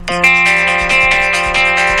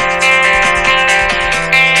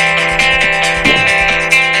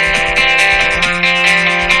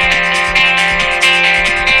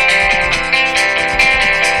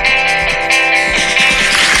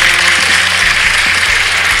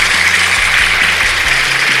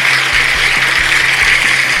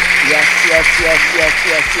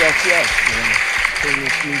Yes, man. Turn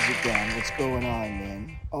this music down. What's going on,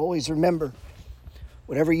 man? Always remember,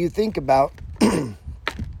 whatever you think about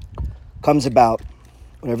comes about.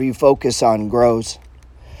 Whatever you focus on grows.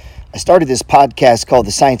 I started this podcast called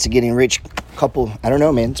The Science of Getting Rich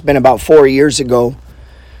it's been about 4 years ago.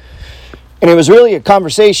 And it was really a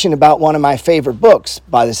conversation about one of my favorite books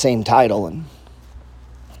by the same title. And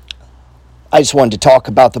I just wanted to talk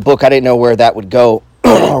about the book. I didn't know where that would go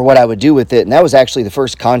or what I would do with it. And that was actually the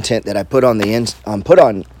first content that I put on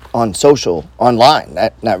on social, online,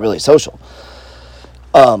 not really social.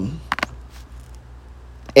 And,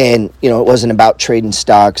 it wasn't about trading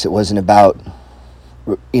stocks. It wasn't about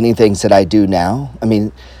any things that I do now. I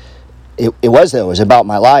mean, it was about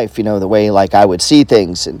my life, the way I would see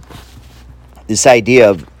things. And this idea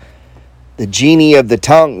of the genie of the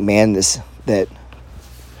tongue, man, is it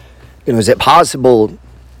possible?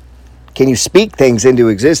 Can you speak things into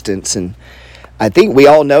existence? And I think we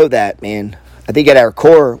all know that, man. I think at our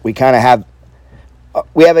core, we kind of have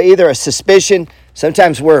either a suspicion.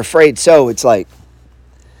 Sometimes we're afraid. So it's like,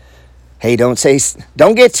 hey, don't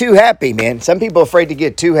get too happy, man. Some people are afraid to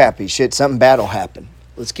get too happy. Shit, something bad will happen.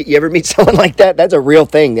 You ever meet someone like that? That's a real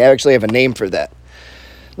thing. They actually have a name for that.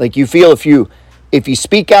 Like you feel if you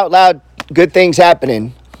speak out loud, good things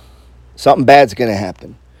happening, something bad's going to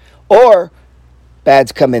happen. Or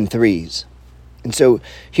bads come in threes. And so it's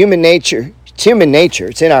human nature.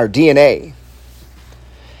 It's in our DNA.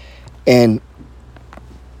 And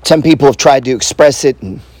some people have tried to express it,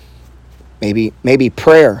 and maybe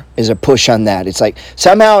prayer is a push on that. It's like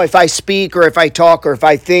somehow if I speak or if I talk or if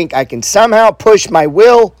I think, I can somehow push my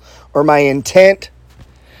will or my intent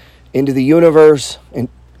into the universe and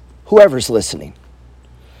whoever's listening.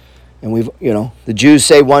 And the Jews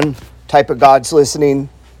say one type of God's listening.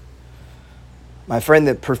 My friend,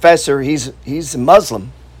 the professor, he's a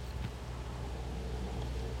Muslim.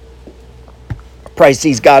 Probably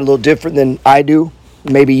sees God a little different than I do.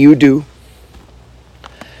 Maybe you do.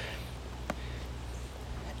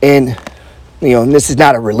 And, and this is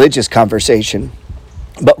not a religious conversation,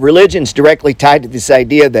 but religion's directly tied to this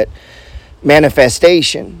idea that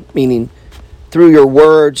manifestation, meaning through your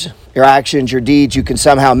words, your actions, your deeds, you can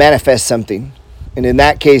somehow manifest something. And in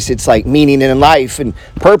that case, it's like meaning in life and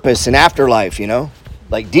purpose and afterlife,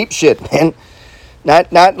 like deep shit, man.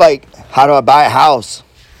 Not like how do I buy a house,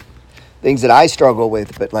 things that I struggle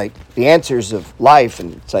with, but like the answers of life.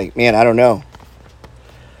 And it's like, man, I don't know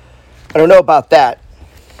about that.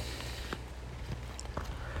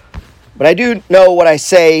 But I do know what I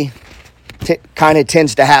say kind of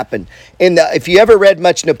tends to happen. If you ever read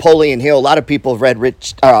much Napoleon Hill, a lot of people have read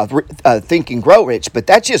Think and Grow Rich, but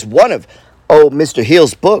that's just one of Mr.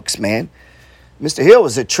 Hill's books, man. Mr. Hill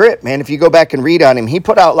was a trip, man. If you go back and read on him, he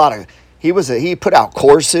put out he put out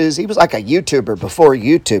courses. He was like a YouTuber before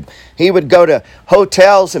YouTube. He would go to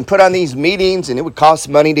hotels and put on these meetings, and it would cost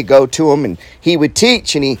money to go to them, and he would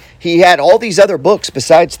teach, and he had all these other books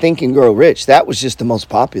besides Think and Grow Rich. That was just the most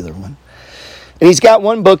popular one. And he's got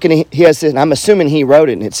one book, and he has this, and I'm assuming he wrote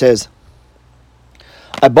it, and it says,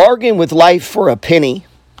 I bargained with life for a penny,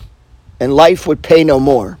 and life would pay no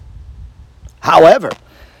more. However,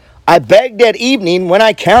 I begged at evening when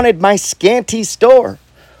I counted my scanty store.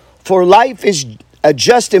 For life is a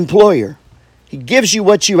just employer. He gives you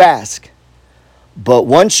what you ask. But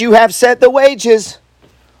once you have set the wages,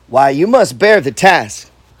 why, you must bear the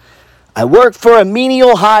task. I worked for a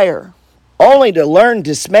menial hire, only to learn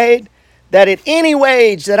dismayed that at any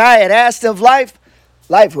wage that I had asked of life,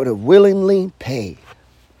 life would have willingly paid.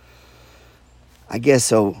 I guess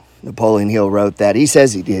so. Napoleon Hill wrote that. He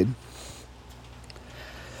says he did.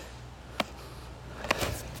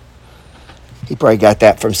 He probably got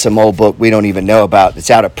that from some old book we don't even know about. It's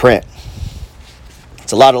out of print.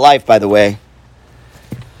 It's a lot of life, by the way.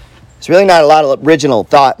 It's really not a lot of original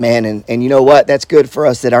thought, man. And you know what? That's good for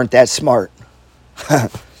us that aren't that smart.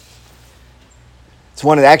 It's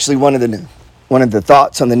one of the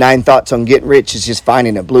thoughts on the 9 thoughts on getting rich is just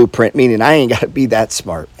finding a blueprint, meaning I ain't got to be that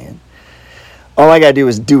smart, man. All I got to do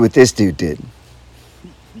is do what this dude did.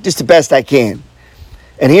 Just the best I can.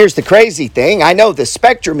 And here's the crazy thing. I know the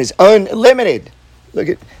spectrum is unlimited.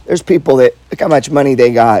 There's people that, look how much money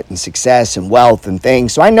they got and success and wealth and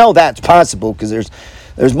things. So I know that's possible because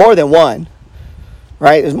there's more than one,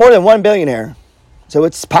 right? There's more than one billionaire. So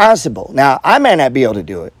it's possible. Now, I may not be able to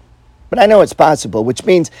do it, but I know it's possible, which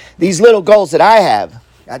means these little goals that I have,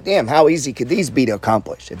 goddamn, how easy could these be to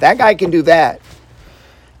accomplish? If that guy can do that,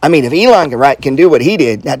 I mean, if Elon can do what he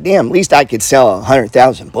did, goddamn, at least I could sell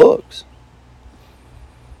 100,000 books.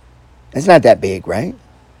 It's not that big, right?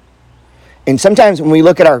 And sometimes when we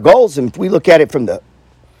look at our goals and we look at it from the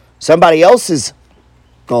somebody else's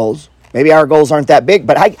goals. Maybe our goals aren't that big,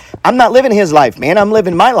 but I'm not living his life, man. I'm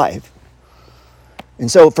living my life. And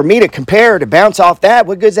so for me to compare, to bounce off that,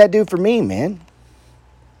 what good does that do for me, man?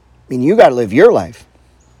 I mean, you got to live your life.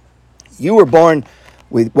 You were born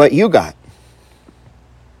with what you got.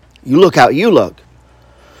 You look how you look.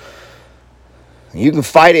 You can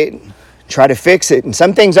fight it, try to fix it, and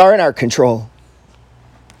some things are in our control.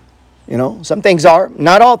 You know, some things are,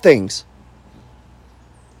 not all things.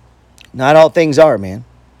 Not all things are, man.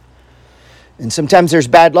 And sometimes there's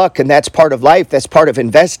bad luck, and that's part of life. That's part of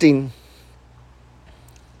investing.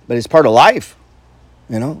 But it's part of life.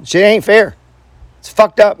 You know, shit ain't fair. It's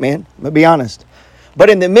fucked up, man. I'm going to be honest. But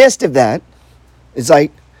in the midst of that, it's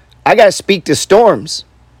like, I got to speak to storms.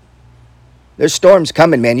 There's storms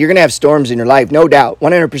coming, man. You're going to have storms in your life, no doubt.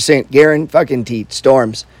 100% guaranteed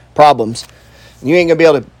storms, problems. And you ain't going to be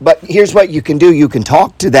able to, but here's what you can do. You can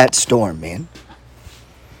talk to that storm, man.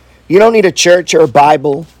 You don't need a church or a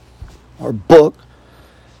Bible or book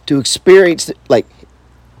to experience, like,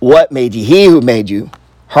 what made you, he who made you,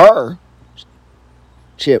 her.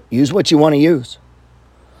 Chip, use what you want to use.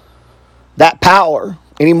 That power,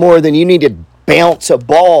 any more than you need to bounce a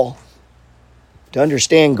ball to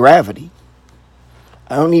understand gravity.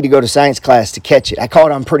 I don't need to go to science class to catch it. I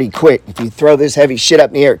caught on pretty quick. If you throw this heavy shit up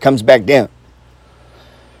in the air, it comes back down.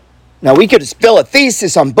 Now, we could fill a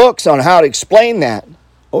thesis on books on how to explain that.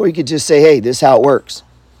 Or we could just say, hey, this is how it works.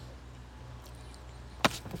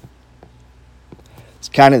 It's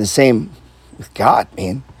kind of the same with God,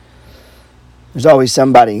 man. There's always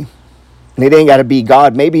somebody, and it ain't got to be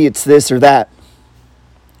God. Maybe it's this or that.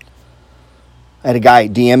 I had a guy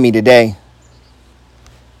DM me today.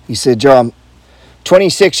 He said, Gerald, I'm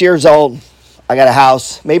 26 years old. I got a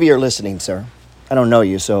house. Maybe you're listening, sir. I don't know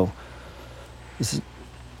you, so.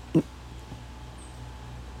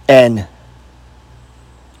 And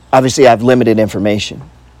obviously I have limited information.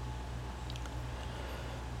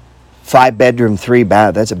 5 bedroom, 3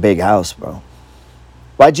 bath. That's a big house, bro.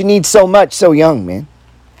 Why'd you need so much so young, man?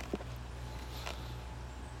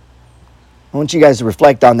 I want you guys to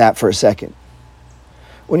reflect on that for a second.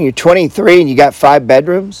 When you're 23 and you got 5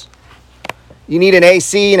 bedrooms, you need an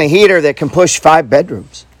AC and a heater that can push 5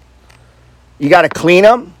 bedrooms. You got to clean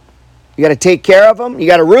them. You got to take care of them. You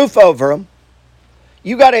got a roof over them.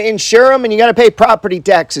 You got to insure them, and you got to pay property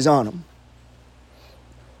taxes on them.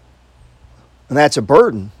 And that's a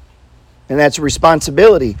burden. And that's a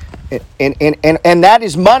responsibility. And that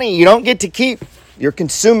is money you don't get to keep. You're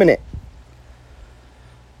consuming it.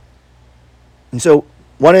 And so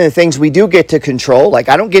one of the things we do get to control, like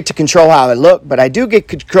I don't get to control how I look, but I do get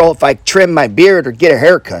control if I trim my beard or get a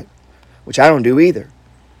haircut, which I don't do either.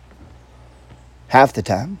 Half the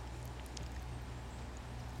time.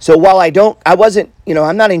 So while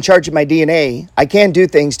I'm not in charge of my DNA, I can do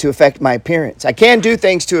things to affect my appearance. I can do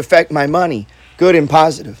things to affect my money, good and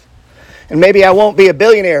positive. And maybe I won't be a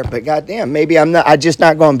billionaire, but goddamn, maybe I'm just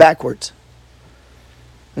not going backwards.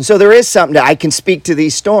 And so there is something that I can speak to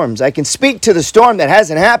these storms. I can speak to the storm that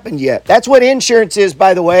hasn't happened yet. That's what insurance is,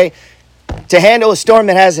 by the way, to handle a storm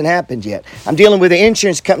that hasn't happened yet. I'm dealing with an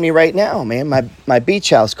insurance company right now, man. My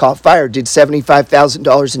beach house caught fire, did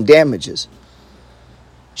 $75,000 in damages.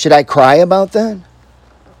 Should I cry about that?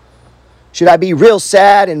 Should I be real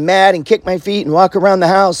sad and mad and kick my feet and walk around the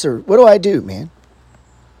house? Or what do I do, man?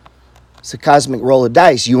 It's a cosmic roll of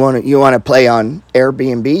dice. You want to play on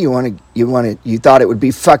Airbnb? You thought it would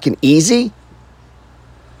be fucking easy?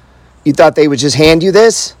 You thought they would just hand you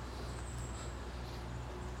this?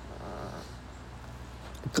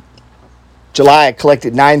 July, I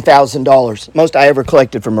collected $9,000. Most I ever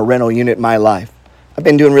collected from a rental unit in my life. I've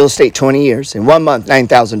been doing real estate 20 years. In 1 month,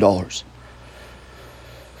 $9,000.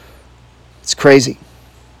 It's crazy.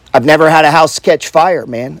 I've never had a house catch fire,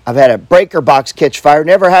 man. I've had a breaker box catch fire.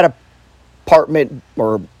 Never had a apartment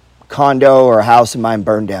or condo or a house of mine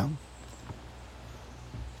burned down.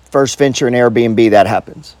 First venture in Airbnb, that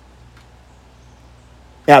happens.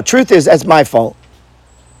 Now, truth is, that's my fault.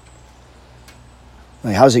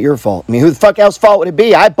 Like, how's it your fault? I mean, who the fuck else's fault would it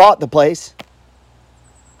be? I bought the place.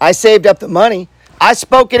 I saved up the money. I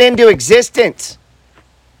spoke it into existence.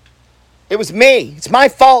 It was me. It's my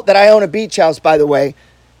fault that I own a beach house, by the way.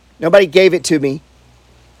 Nobody gave it to me.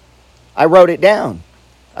 I wrote it down.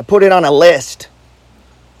 I put it on a list.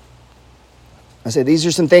 I said, these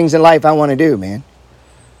are some things in life I want to do, man.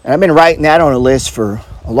 And I've been writing that on a list for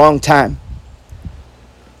a long time.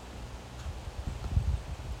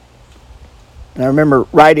 And I remember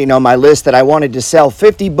writing on my list that I wanted to sell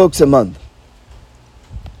 50 books a month.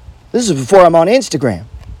 This is before I'm on Instagram.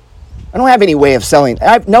 I don't have any way of selling.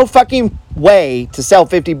 I have no fucking way to sell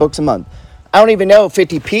 50 books a month. I don't even know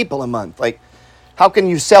 50 people a month. Like, how can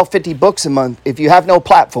you sell 50 books a month if you have no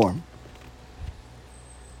platform?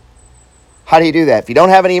 How do you do that? If you don't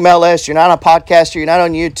have an email list, you're not on a podcast, you're not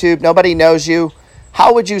on YouTube, nobody knows you,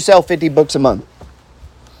 how would you sell 50 books a month?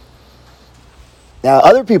 Now,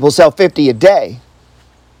 other people sell 50 a day,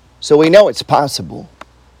 so we know it's possible.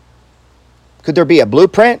 Could there be a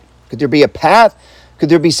blueprint? Could there be a path? Could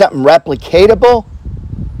there be something replicatable?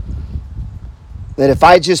 That if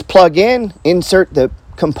I just plug in, insert the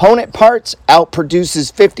component parts,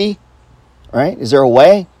 outproduces 50, right? Is there a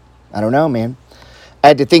way? I don't know, man. I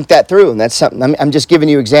had to think that through, and that's something. I'm just giving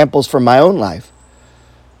you examples from my own life.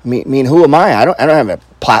 I mean, who am I? I don't have a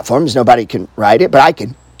platform. There's nobody can write it, but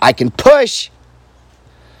I can push.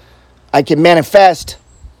 I can manifest.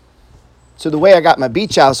 So the way I got my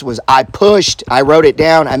beach house was I pushed, I wrote it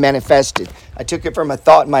down, I manifested. I took it from a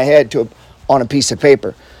thought in my head on a piece of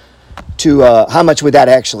paper to how much would that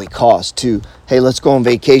actually cost? To, hey, let's go on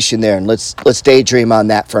vacation there and let's daydream on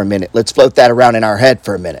that for a minute. Let's float that around in our head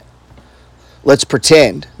for a minute. Let's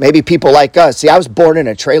pretend. Maybe people like us. See, I was born in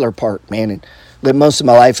a trailer park, man, and lived most of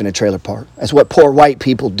my life in a trailer park. That's what poor white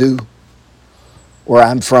people do where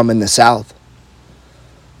I'm from in the South.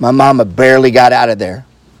 My mama barely got out of there.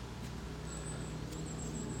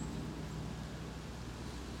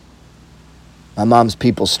 My mom's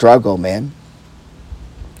people struggle, man.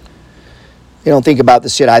 They don't think about the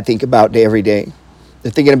shit I think about every day.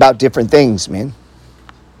 They're thinking about different things, man.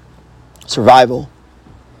 Survival.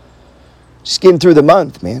 Just getting through the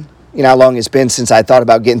month, man. You know how long it's been since I thought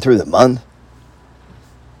about getting through the month?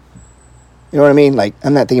 You know what I mean? Like,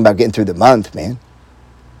 I'm not thinking about getting through the month, man.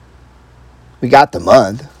 We got the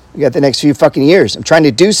month. We got the next few fucking years. I'm trying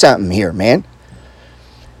to do something here, man.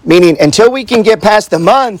 Meaning, until we can get past the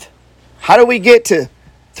month, how do we get to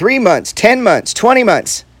 3 months, 10 months, 20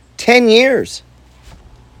 months, 10 years?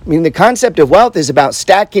 I mean, the concept of wealth is about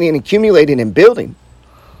stacking and accumulating and building.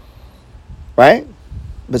 Right?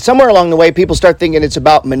 But somewhere along the way, people start thinking it's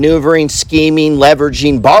about maneuvering, scheming,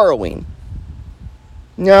 leveraging, borrowing.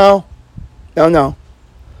 No. That's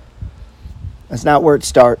not where it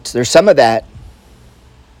starts. There's some of that.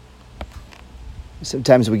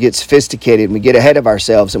 Sometimes we get sophisticated and we get ahead of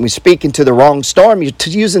ourselves and we speak into the wrong storm. You're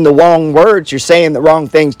using the wrong words. You're saying the wrong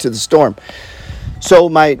things to the storm. So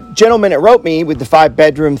my gentleman that wrote me with the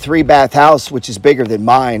 5-bedroom, 3-bath house, which is bigger than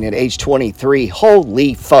mine at age 23.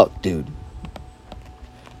 Holy fuck, dude.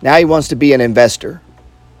 Now he wants to be an investor.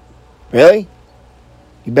 Really?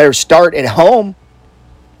 You better start at home.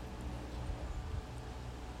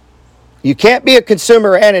 You can't be a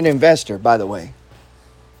consumer and an investor, by the way.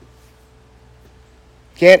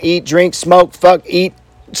 Can't eat, drink, smoke, fuck, eat,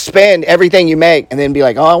 spend everything you make, and then be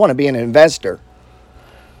like, oh, I want to be an investor.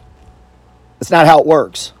 That's not how it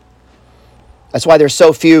works. That's why there's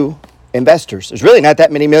so few investors. There's really not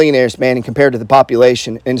that many millionaires, man, compared to the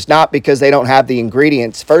population. And it's not because they don't have the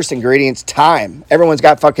ingredients. First ingredient's time. Everyone's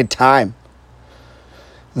got fucking time.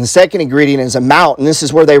 And the second ingredient is amount, and this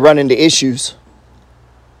is where they run into issues.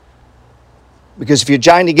 Because if you're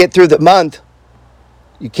trying to get through the month,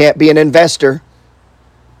 you can't be an investor.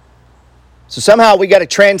 So somehow we got to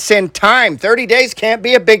transcend time. 30 days can't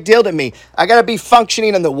be a big deal to me. I got to be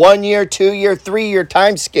functioning on the 1 year, 2 year, 3 year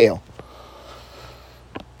time scale.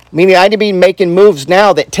 Meaning I need to be making moves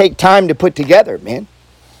now that take time to put together, man.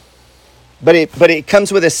 But it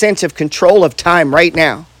comes with a sense of control of time right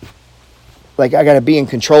now. Like I got to be in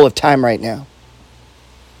control of time right now.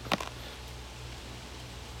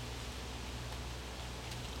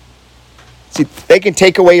 See, they can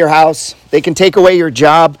take away your house. They can take away your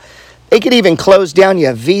job. They could even close down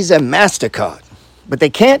your Visa, MasterCard. But they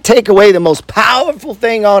can't take away the most powerful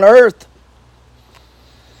thing on earth.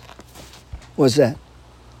 What's that?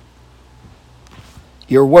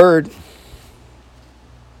 Your word.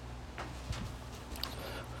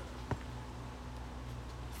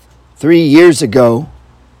 Three years ago,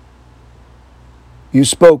 you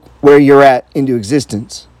spoke where you're at into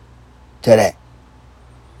existence today.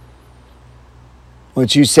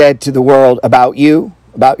 What you said to the world about you,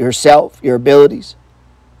 about yourself, your abilities,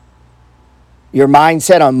 your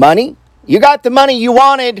mindset on money. You got the money you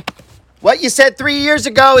wanted. What you said 3 years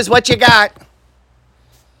ago is what you got.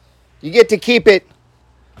 You get to keep it.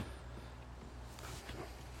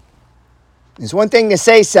 It's one thing to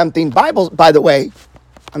say something. Bible, by the way,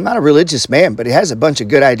 I'm not a religious man, but it has a bunch of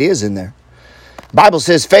good ideas in there. Bible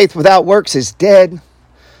says faith without works is dead.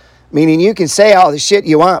 Meaning you can say all the shit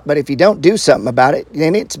you want, but if you don't do something about it,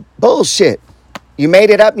 then it's bullshit. You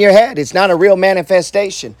made it up in your head. It's not a real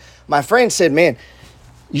manifestation. My friend said, man,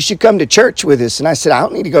 you should come to church with us. And I said, I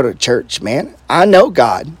don't need to go to church, man. I know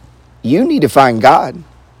God. You need to find God.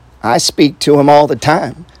 I speak to him all the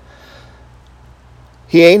time.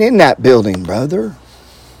 He ain't in that building, brother.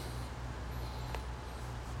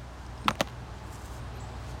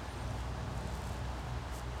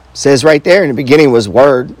 Says right there in the beginning was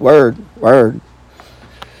word,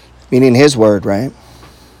 meaning his word, right?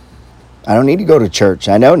 I don't need to go to church.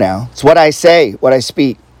 I know now. It's what I say, what I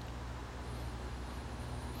speak.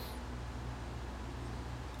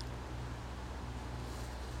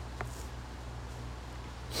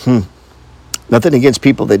 Nothing against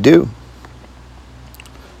people that do.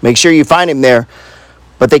 Make sure you find him there.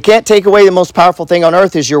 But they can't take away the most powerful thing on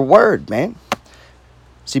earth is your word, man.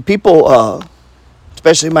 See, people,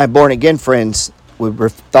 especially my born-again friends,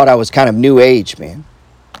 thought I was kind of new age, man.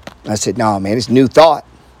 I said, no, man, it's new thought.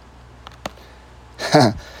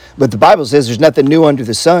 But the Bible says there's nothing new under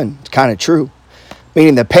the sun. It's kind of true.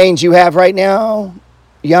 Meaning the pains you have right now,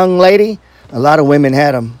 young lady, a lot of women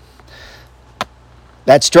had them.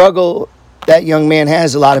 That struggle that young man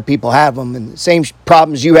has, a lot of people have them. And the same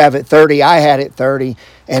problems you have at 30, I had at 30.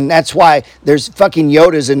 And that's why there's fucking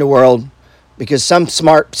Yodas in the world. Because some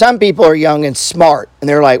people are young and smart. And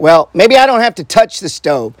they're like, well, maybe I don't have to touch the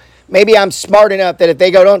stove. Maybe I'm smart enough that if they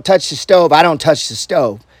go, don't touch the stove, I don't touch the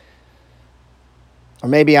stove. Or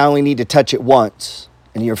maybe I only need to touch it once.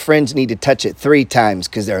 And your friends need to touch it 3 times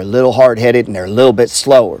because they're a little hard-headed and they're a little bit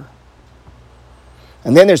slower.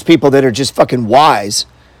 And then there's people that are just fucking wise.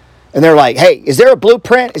 And they're like, hey, is there a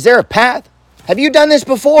blueprint? Is there a path? Have you done this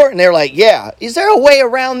before? And they're like, yeah. Is there a way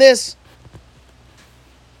around this?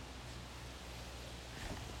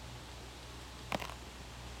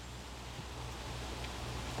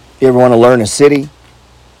 You ever want to learn a city?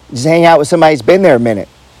 Just hang out with somebody who's been there a minute.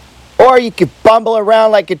 Or you could bumble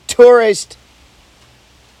around like a tourist.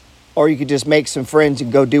 Or you could just make some friends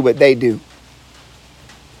and go do what they do.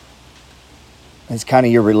 That's kind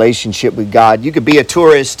of your relationship with God. You could be a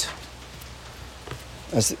tourist.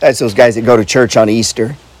 That's those guys that go to church on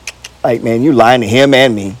Easter. Like, man, you lying to him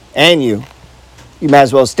and me and you. You might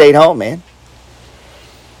as well stay home, man.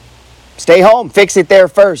 Stay home. Fix it there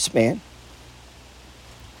first, man.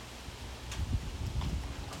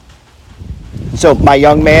 So my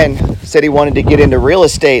young man said he wanted to get into real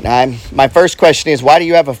estate. My first question is, why do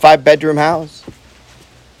you have a 5-bedroom house?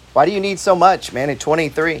 Why do you need so much, man, at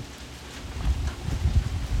 23?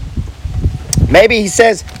 Maybe he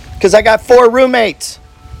says, because I got 4 roommates.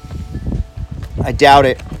 I doubt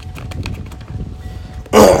it.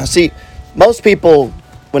 See, most people,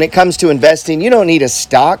 when it comes to investing, you don't need a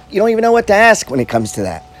stock. You don't even know what to ask when it comes to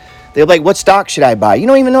that. They're like, what stock should I buy? You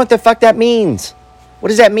don't even know what the fuck that means. What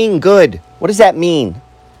does that mean, good? What does that mean?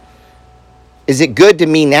 Is it good to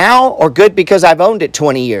me now or good because I've owned it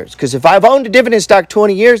 20 years? Because if I've owned a dividend stock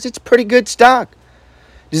 20 years, it's pretty good stock.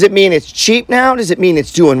 Does it mean it's cheap now? Does it mean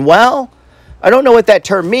it's doing well? I don't know what that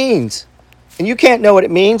term means. And you can't know what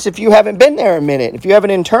it means if you haven't been there a minute, if you haven't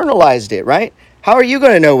internalized it, right? How are you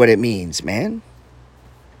going to know what it means, man?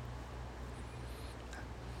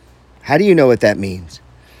 How do you know what that means?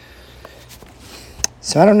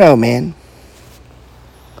 So I don't know, man.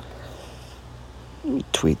 Let me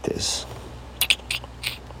tweet this.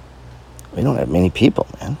 We don't have many people,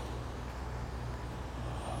 man.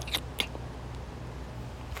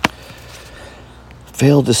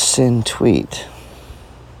 Failed to send tweet.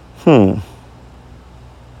 So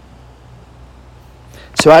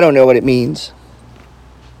I don't know what it means.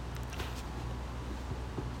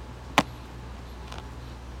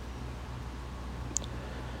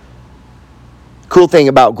 Cool thing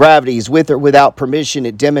about gravity is with or without permission,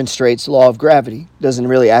 it demonstrates the law of gravity. Doesn't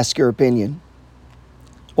really ask your opinion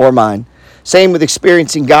or mine. Same with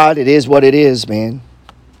experiencing God. It is what it is, man.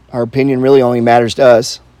 Our opinion really only matters to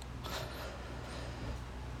us.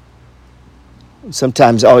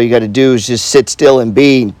 Sometimes all you got to do is just sit still and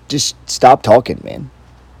be. Just stop talking, man.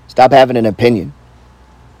 Stop having an opinion.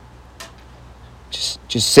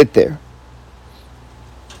 Just sit there.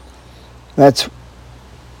 It's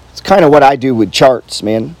kind of what I do with charts,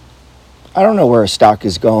 man. I don't know where a stock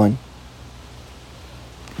is going.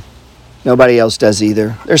 Nobody else does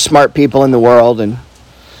either. There's smart people in the world, and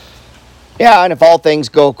if all things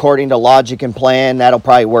go according to logic and plan, that'll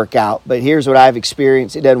probably work out. But here's what I've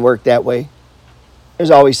experienced. It doesn't work that way.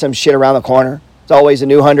 There's always some shit around the corner. There's always a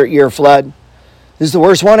new 100-year flood. This is the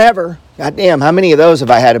worst one ever. God damn, how many of those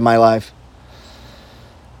have I had in my life?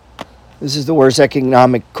 This is the worst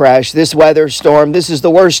economic crash. This weather storm, this is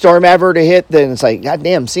the worst storm ever to hit. Then it's like, God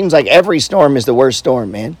damn, seems like every storm is the worst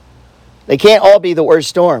storm, man. They can't all be the worst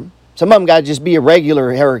storm. Some of them got to just be a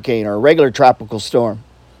regular hurricane or a regular tropical storm.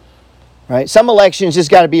 Right? Some elections just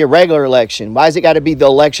got to be a regular election. Why has it got to be the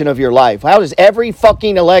election of your life? How does every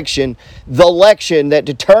fucking election, the election that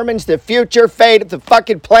determines the future fate of the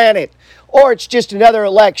fucking planet, or it's just another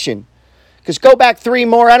election? Because go back 3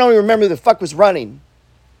 more, I don't even remember who the fuck was running.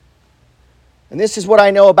 And this is what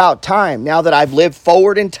I know about time. Now that I've lived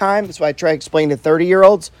forward in time, that's why I try to explain to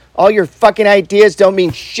 30-year-olds. All your fucking ideas don't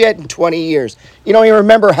mean shit in 20 years. You don't even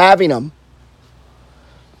remember having them.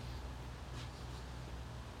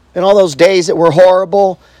 And all those days that were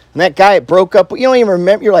horrible, and that guy that broke up, you don't even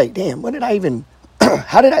remember. You're like, damn, what did I even,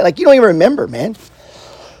 how did I, like, you don't even remember, man.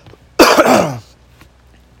 I've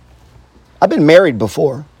been married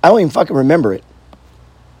before. I don't even fucking remember it.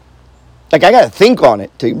 Like, I got to think on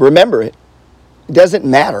it to remember it. It doesn't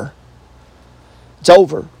matter. It's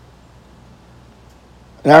over.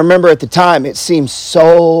 And I remember at the time, it seemed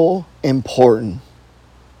so important.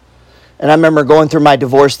 And I remember going through my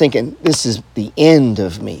divorce thinking, this is the end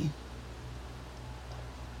of me.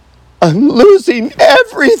 I'm losing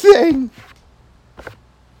everything.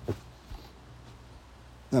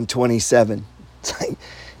 I'm 27. It's like,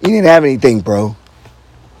 you didn't have anything, bro.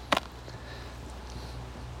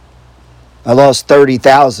 I lost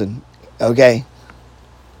 30,000. Okay.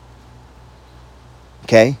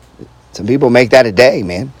 Okay. Some people make that a day,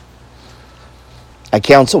 man. I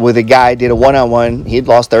counseled with a guy, did a one-on-one. He had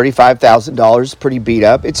lost $35,000, pretty beat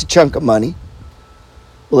up. It's a chunk of money.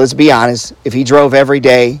 Well, let's be honest. If he drove every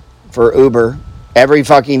day for Uber, every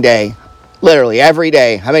fucking day, literally every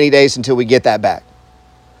day, how many days until we get that back?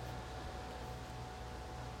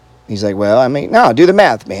 He's like, well, I mean, no, do the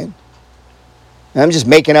math, man. I'm just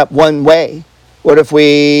making up one way. What if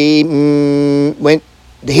we went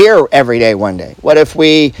here every day one day? What if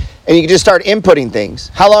we... And you can just start inputting things.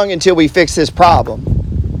 How long until we fix this problem?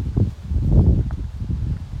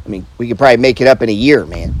 I mean, we could probably make it up in a year,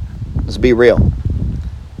 man. Let's be real.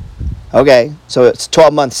 Okay, so it's a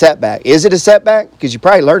 12-month setback. Is it a setback? Because you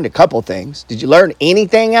probably learned a couple things. Did you learn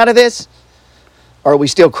anything out of this? Or are we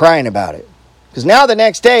still crying about it? Because now the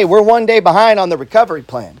next day, we're 1 day behind on the recovery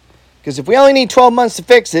plan. Because if we only need 12 months to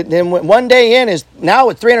fix it, then 1 day in is now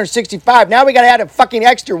it's 365. Now we got to add a fucking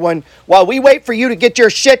extra one while we wait for you to get your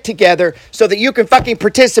shit together so that you can fucking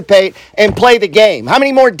participate and play the game. How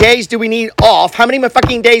many more days do we need off? How many more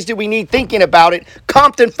fucking days do we need thinking about it,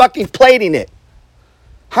 Compton fucking plating it?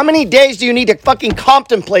 How many days do you need to fucking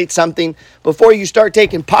contemplate something before you start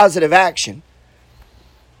taking positive action?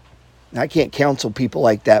 Now, I can't counsel people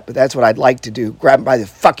like that, but that's what I'd like to do. Grab them by the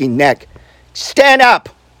fucking neck. Stand up.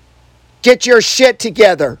 Get your shit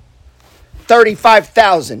together.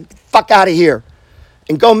 35,000. Fuck out of here.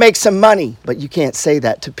 And go make some money. But you can't say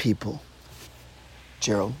that to people,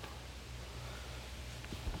 Gerald.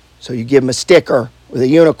 So you give them a sticker with a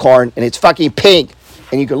unicorn and it's fucking pink.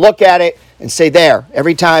 And you can look at it and say, there.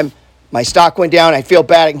 Every time my stock went down, I feel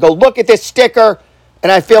bad. I can go look at this sticker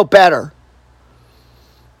and I feel better.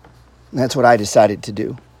 And that's what I decided to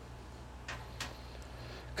do.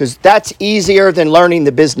 Because that's easier than learning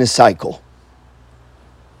the business cycle.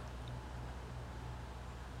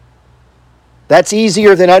 That's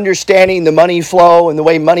easier than understanding the money flow and the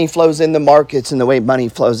way money flows in the markets and the way money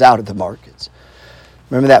flows out of the markets.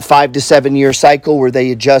 Remember that 5 to 7 year cycle where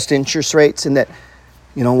they adjust interest rates and that,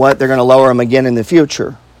 you know what, they're going to lower them again in the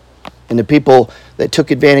future. And the people that took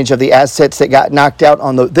advantage of the assets that got knocked out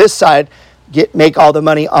on this side make all the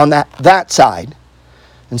money on that side.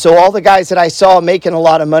 And so all the guys that I saw making a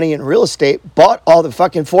lot of money in real estate bought all the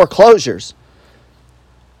fucking foreclosures.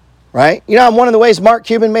 Right? You know, one of the ways Mark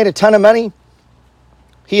Cuban made a ton of money?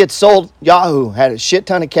 He had sold Yahoo, had a shit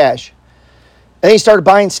ton of cash. And then he started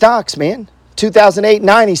buying stocks, man.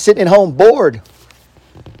 2008-9, he's sitting at home bored.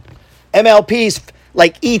 MLPs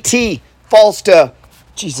like ET falls to,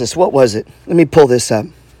 Jesus, what was it? Let me pull this up.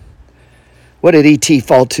 What did ET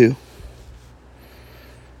fall to?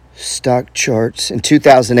 Stock charts in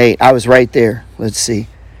 2008. I was right there. Let's see. You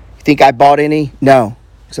think I bought any? No.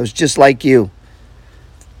 So it's just like you.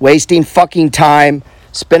 Wasting fucking time.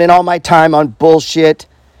 Spending all my time on bullshit.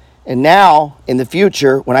 And now, in the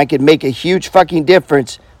future, when I could make a huge fucking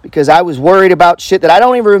difference because I was worried about shit that I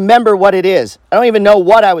don't even remember what it is. I don't even know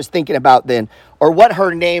what I was thinking about then. Or what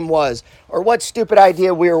her name was. Or what stupid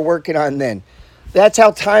idea we were working on then. That's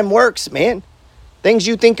how time works, man. Things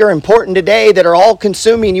you think are important today that are all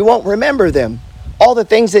consuming, you won't remember them. All the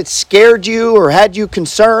things that scared you or had you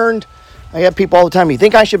concerned. I have people all the time, you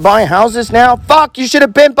think I should buy houses now? Fuck, you should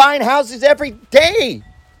have been buying houses every day.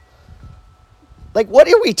 Like, what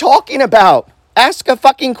are we talking about? Ask a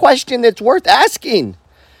fucking question that's worth asking.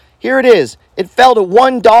 Here it is. It fell to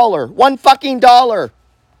 $1. $1 fucking dollar.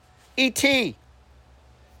 ET.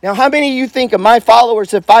 Now, how many of you think of my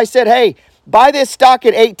followers if I said, hey, buy this stock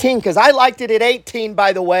at 18, because I liked it at 18,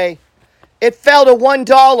 by the way. It fell to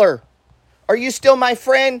 $1. Are you still my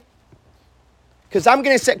friend? Because I'm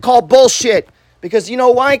going to call bullshit. Because you know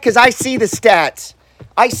why? Because I see the stats.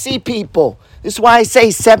 I see people. This is why I say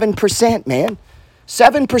 7%, man.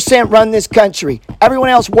 7% run this country. Everyone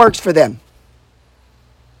else works for them.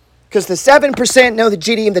 Because the 7% know the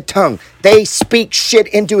GD and the tongue. They speak shit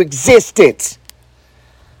into existence.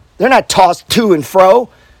 They're not tossed to and fro.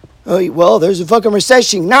 Oh, well, there's a fucking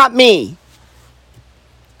recession. Not me.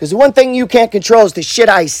 Because the one thing you can't control is the shit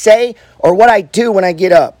I say or what I do when I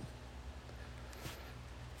get up.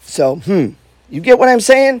 So, you get what I'm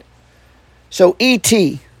saying? So, ET.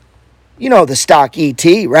 You know the stock ET,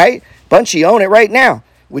 right? Bunch of you own it right now.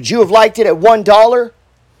 Would you have liked it at $1?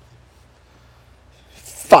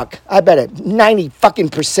 Fuck. I bet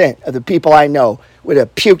 90% of the people I know would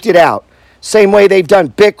have puked it out. Same way they've done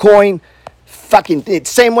Bitcoin.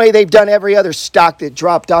 Same way they've done every other stock that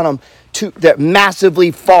dropped on them that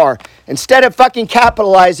massively far. Instead of fucking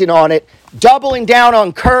capitalizing on it, doubling down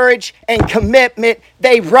on courage and commitment,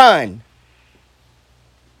 they run.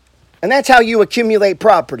 And that's how you accumulate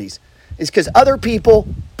properties. Is because other people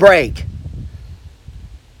break.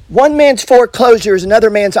 One man's foreclosure is another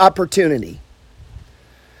man's opportunity.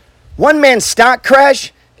 One man's stock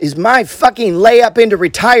crash is my fucking layup into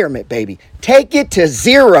retirement, baby. Take it to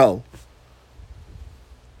zero.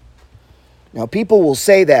 Now, people will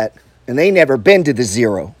say that, and they never been to the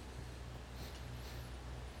zero.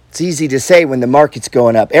 It's easy to say when the market's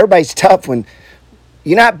going up. Everybody's tough when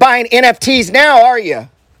you're not buying NFTs now, are you?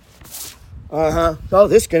 Oh,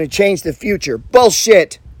 this is going to change the future.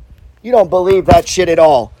 Bullshit. You don't believe that shit at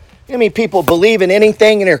all. I mean, people believe in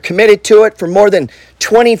anything and are committed to it for more than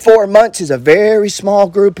 24 months is a very small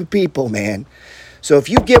group of people, man. So if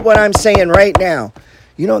you get what I'm saying right now,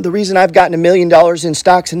 you know the reason I've gotten $1 million in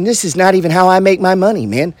stocks, and this is not even how I make my money,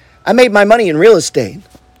 man. I made my money in real estate.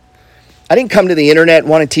 I didn't come to the internet and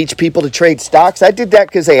want to teach people to trade stocks. I did that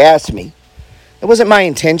because they asked me. It wasn't my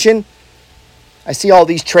intention. I see all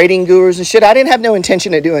these trading gurus and shit. I didn't have no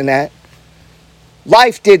intention of doing that.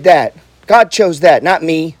 Life did that. God chose that, not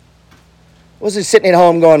me. I wasn't sitting at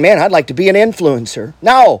home going, man, I'd like to be an influencer.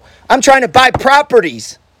 No, I'm trying to buy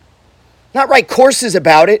properties, not write courses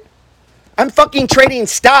about it. I'm fucking trading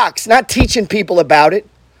stocks, not teaching people about it.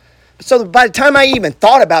 So by the time I even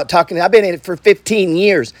thought about talking, I've been in it for 15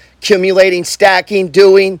 years, accumulating, stacking,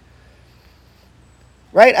 doing.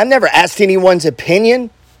 Right? I've never asked anyone's opinion.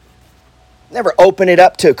 Never opened it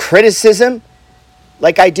up to criticism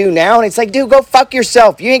like I do now. And it's like, dude, go fuck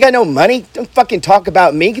yourself. You ain't got no money. Don't fucking talk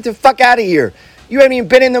about me. Get the fuck out of here. You haven't even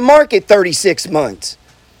been in the market 36 months.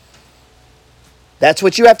 That's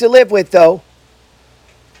what you have to live with, though.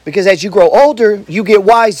 Because as you grow older, you get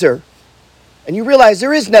wiser. And you realize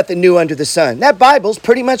there is nothing new under the sun. That Bible's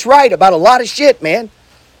pretty much right about a lot of shit, man.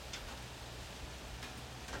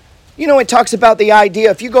 You know, it talks about the idea,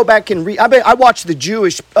 if you go back and read, I watch the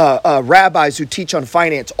Jewish rabbis who teach on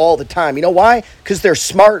finance all the time. You know why? Because they're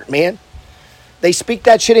smart, man. They speak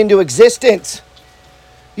that shit into existence.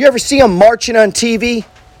 You ever see them marching on TV?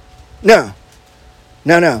 No.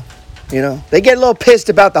 You know, they get a little pissed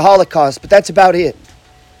about the Holocaust, but that's about it.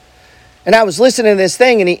 And I was listening to this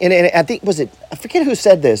thing, and I think, I forget who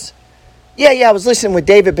said this. Yeah, I was listening with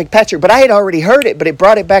David McPatrick, but I had already heard it, but it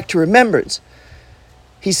brought it back to remembrance.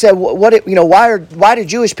 He said, why do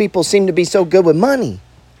Jewish people seem to be so good with money?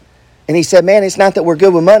 And he said, man, it's not that we're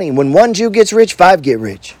good with money. When one Jew gets rich, 5 get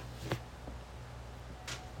rich.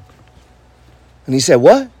 And he said,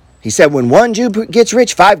 what? He said, when one Jew gets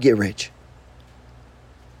rich, 5 get rich.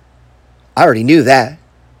 I already knew that.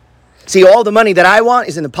 See, all the money that I want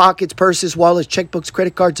is in the pockets, purses, wallets, checkbooks,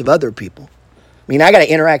 credit cards of other people. I mean, I got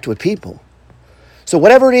to interact with people. So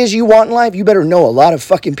whatever it is you want in life, you better know a lot of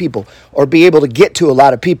fucking people, or be able to get to a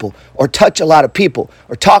lot of people, or touch a lot of people,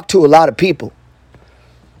 or talk to a lot of people.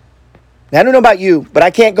 Now, I don't know about you, but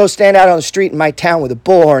I can't go stand out on the street in my town with a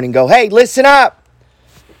bullhorn and go, hey, listen up.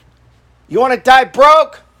 You want to die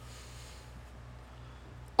broke?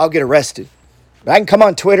 I'll get arrested. But I can come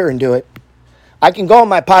on Twitter and do it. I can go on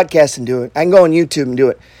my podcast and do it. I can go on YouTube and do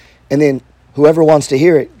it. And then whoever wants to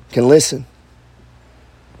hear it can listen.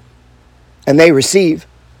 And they receive.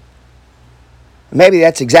 Maybe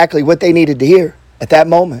that's exactly what they needed to hear at that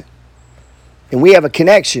moment. And we have a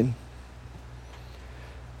connection.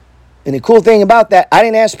 And the cool thing about that, I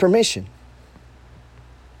didn't ask permission.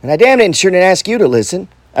 And I damn sure didn't ask you to listen.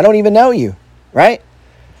 I don't even know you, right?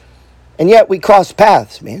 And yet we cross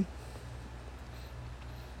paths, man.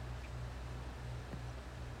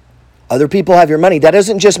 Other people have your money. That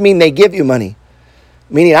doesn't just mean they give you money.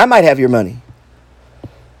 Meaning I might have your money.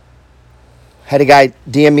 Had a guy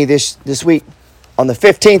DM me this week on the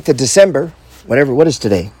 15th of December, what is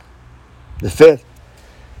today? The 5th.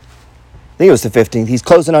 I think it was the 15th. He's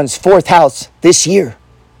closing on his 4th house this year.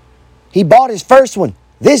 He bought his first one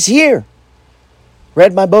this year.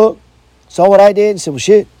 Read my book, saw what I did, and said, well,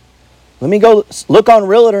 shit, let me go look on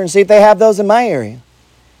Realtor and see if they have those in my area.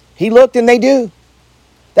 He looked and they do.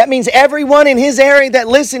 That means everyone in his area that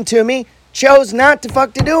listened to me chose not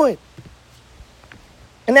to do it.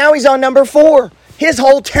 And now he's on number 4. His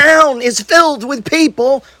whole town is filled with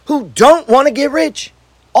people who don't want to get rich.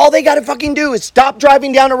 All they got to do is stop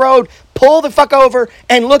driving down the road, pull the fuck over,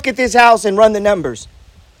 and look at this house and run the numbers.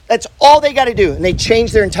 That's all they got to do. And they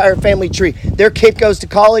change their entire family tree. Their kid goes to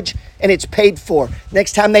college and it's paid for.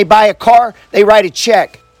 Next time they buy a car, they write a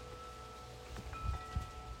check.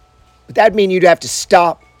 But that'd mean you'd have to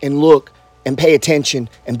stop and look and pay attention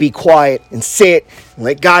and be quiet and sit and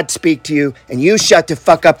let God speak to you, and you shut the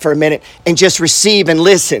fuck up for a minute and just receive and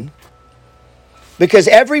listen. Because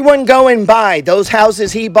everyone going by those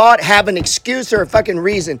houses he bought have an excuse or a fucking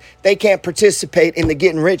reason they can't participate in the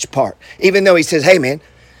getting rich part. Even though he says, hey man,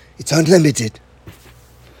 it's unlimited.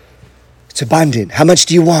 It's abundant. How much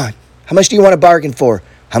do you want? How much do you want to bargain for?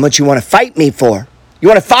 How much you want to fight me for? You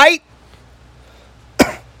want to fight?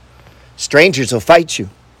 Strangers will fight you.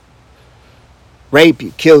 Rape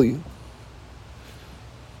you, kill you.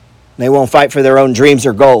 They won't fight for their own dreams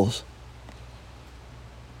or goals.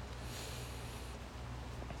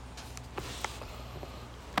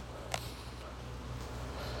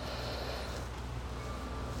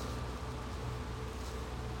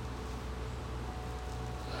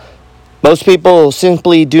 Most people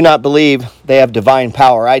simply do not believe they have divine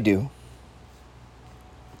power. I do.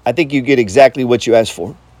 I think you get exactly what you ask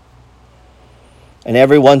for. And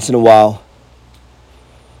every once in a while,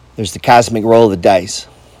 there's the cosmic roll of the dice.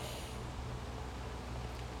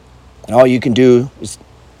 And all you can do is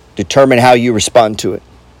determine how you respond to it.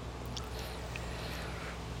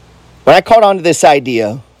 When I caught on to this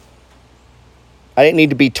idea, I didn't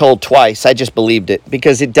need to be told twice. I just believed it,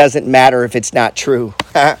 because it doesn't matter if it's not true.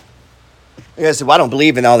 I said, well, I don't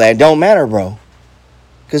believe in all that. It don't matter, bro.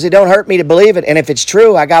 Because it don't hurt me to believe it. And if it's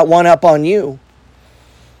true, I got one up on you.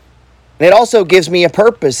 And it also gives me a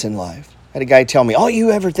purpose in life. I had a guy tell me, all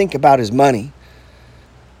you ever think about is money.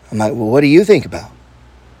 I'm like, well, what do you think about?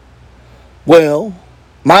 Well,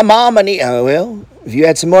 my mom, well, if you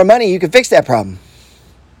had some more money, you could fix that problem.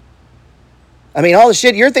 I mean, all the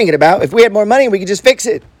shit you're thinking about, if we had more money, we could just fix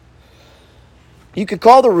it. You could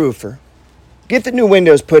call the roofer, get the new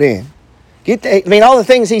windows put in, all the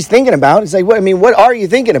things he's thinking about. It's like, what are you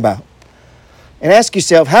thinking about? And ask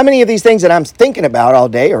yourself, how many of these things that I'm thinking about all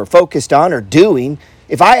day or focused on or doing,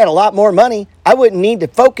 if I had a lot more money, I wouldn't need to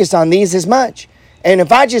focus on these as much. And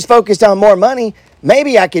if I just focused on more money,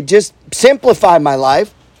 maybe I could just simplify my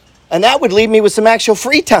life, and that would leave me with some actual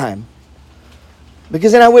free time.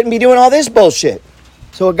 Because then I wouldn't be doing all this bullshit.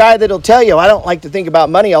 So a guy that'll tell you, I don't like to think about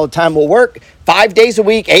money all the time, will work 5 days a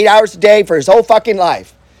week, 8 hours a day for his whole fucking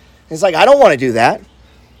life. It's like, I don't want to do that.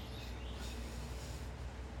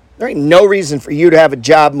 There ain't no reason for you to have a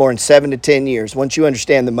job more than 7 to 10 years once you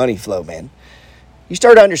understand the money flow, man. You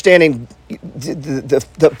start understanding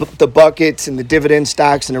the buckets and the dividend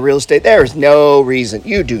stocks and the real estate, there is no reason.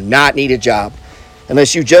 You do not need a job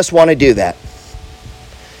unless you just want to do that.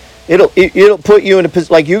 It'll put you in a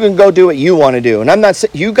position, like you can go do what you want to do. And I'm not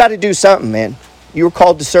saying, you got to do something, man. You were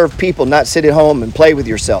called to serve people, not sit at home and play with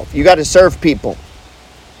yourself. You got to serve people.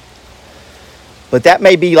 But that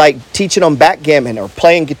may be like teaching them backgammon or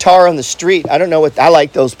playing guitar on the street. I don't know I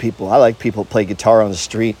like those people. I like people who play guitar on the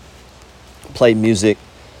street, play music,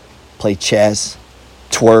 play chess,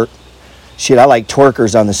 twerk. Shit, I like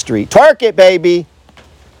twerkers on the street. Twerk it, baby.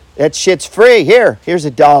 That shit's free. Here's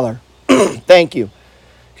 $1. Thank you.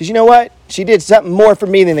 Because you know what? She did something more for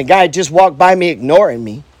me than the guy just walked by me ignoring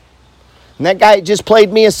me. And that guy just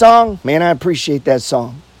played me a song. Man, I appreciate that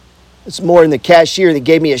song. It's more than the cashier that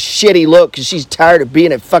gave me a shitty look because she's tired of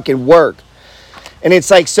being at fucking work. And it's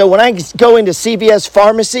like, so when I go into CVS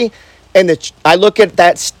pharmacy and I look at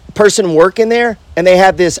that person working there and they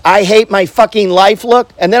have this I hate my fucking life look,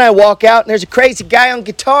 and then I walk out and there's a crazy guy on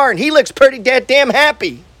guitar and he looks pretty damn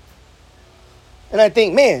happy. And I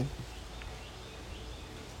think, man,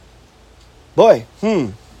 boy,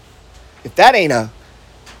 if that ain't a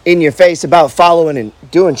in your face about following and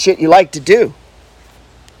doing shit you like to do.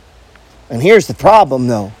 And here's the problem,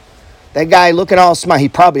 though. That guy looking all smile, he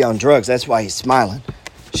probably on drugs. That's why he's smiling.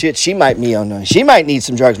 Shit, she might need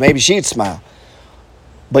some drugs. Maybe she'd smile.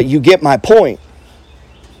 But you get my point.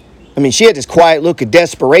 mean, she had this quiet look of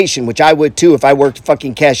desperation, which I would too if I worked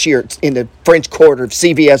fucking cashier in the French Quarter of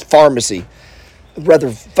CVS Pharmacy. I'd rather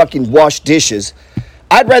fucking wash dishes.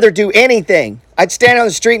 I'd rather do anything. I'd stand on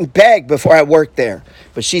the street and beg before I worked there.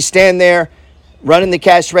 But she's standing there, running the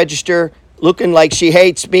cash register, looking like she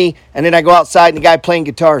hates me, and then I go outside and the guy playing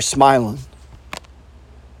guitar is smiling.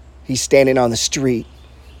 He's standing on the street.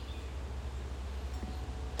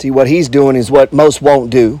 See, what he's doing is what most won't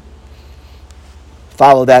do.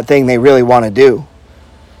 Follow that thing they really want to do.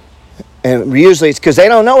 And usually it's because they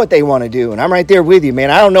don't know what they want to do. And I'm right there with you, man.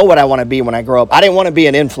 I don't know what I want to be when I grow up. I didn't want to be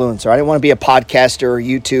an influencer. I didn't want to be a podcaster or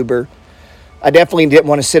YouTuber. I definitely didn't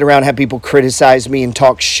want to sit around and have people criticize me and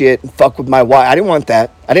talk shit and fuck with my wife. I didn't want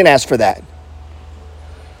that. I didn't ask for that.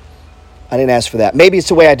 I didn't ask for that. Maybe it's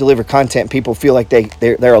the way I deliver content. People feel like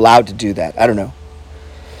they're allowed to do that. I don't know.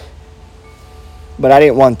 But I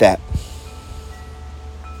didn't want that.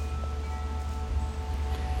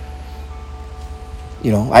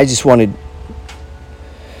 You know, I just wanted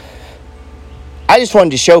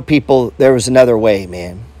to show people there was another way,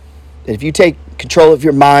 man. That if you take control of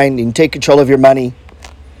your mind and you take control of your money,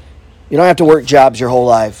 you don't have to work jobs your whole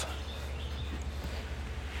life.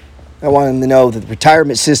 I want them to know that the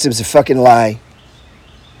retirement system is a fucking lie.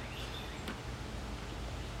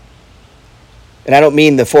 And I don't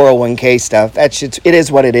mean the 401k stuff. That shit's, it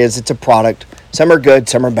is what it is. It's a product. Some are good,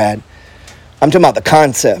 some are bad. I'm talking about the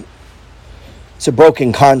concept. It's a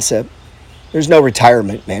broken concept. There's no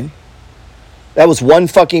retirement, man. That was one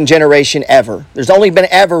fucking generation ever. There's only been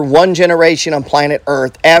ever one generation on planet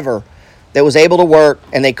Earth ever that was able to work,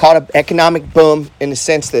 and they caught an economic boom in the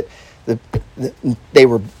sense that they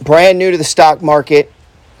were brand new to the stock market,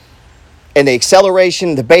 and the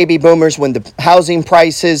acceleration, the baby boomers, when the housing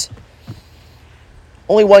prices,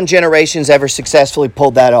 only one generation's ever successfully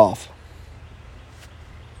pulled that off.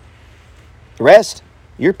 The rest,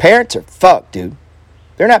 your parents are fucked, dude.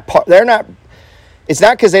 They're not, it's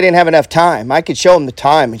not because they didn't have enough time. I could show them the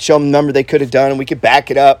time and show them the number they could have done, and we could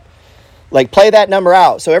back it up. Like, play that number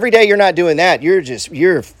out. So every day you're not doing that,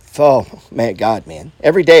 oh, man, God, man.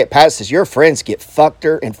 Every day it passes, your friends get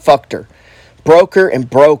fuckeder and fuckeder. Broker and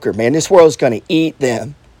broker, man. This world's going to eat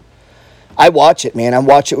them. I watch it, man. I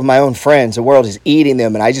watch it with my own friends. The world is eating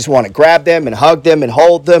them, and I just want to grab them and hug them and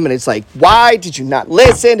hold them. And it's like, why did you not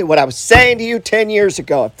listen to what I was saying to you 10 years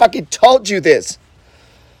ago? I fucking told you this.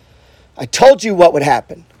 I told you what would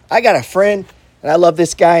happen. I got a friend, and I love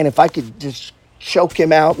this guy, and if I could just choke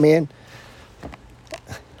him out, man.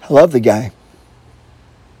 I love the guy.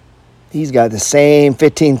 He's got the same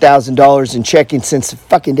 $15,000 in checking since the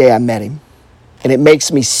fucking day I met him. And it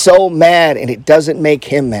makes me so mad, and it doesn't make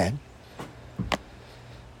him mad.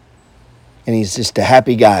 And he's just a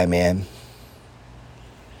happy guy, man.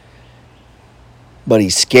 But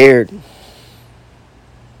he's scared.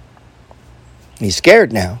 He's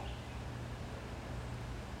scared now.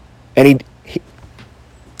 And he's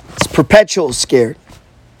perpetual scared.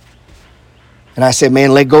 And I said,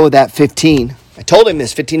 man, let go of that 15. I told him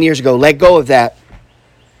this 15 years ago, let go of that.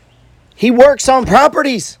 He works on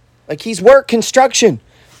properties. Like, he's worked construction.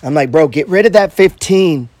 I'm like, bro, get rid of that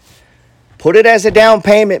 15. Put it as a down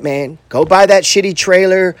payment, man. Go buy that shitty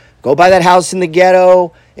trailer. Go buy that house in the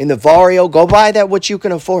ghetto, in the barrio. Go buy that what you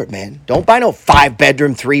can afford, man. Don't buy no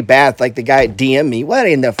 5-bedroom, 3-bath like the guy at DM me. What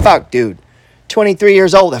in the fuck, dude? 23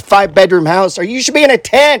 years old, a 5-bedroom house. You should be in a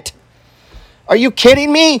tent. Are you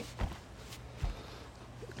kidding me?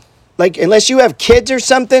 Like, unless you have kids or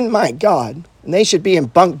something, my God. And they should be in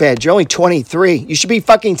bunk beds. You're only 23. You should be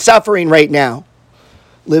fucking suffering right now.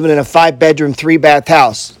 Living in a 5-bedroom, 3-bath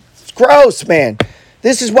house. It's gross, man.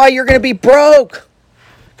 This is why you're going to be broke.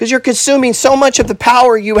 Because you're consuming so much of the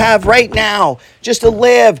power you have right now just to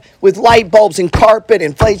live with light bulbs and carpet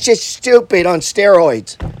and play. It's just stupid on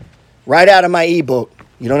steroids. Right out of my ebook.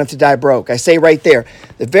 You don't have to die broke. I say right there,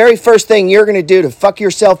 the very first thing you're going to do to fuck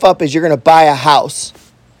yourself up is you're going to buy a house.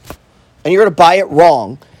 And you're going to buy it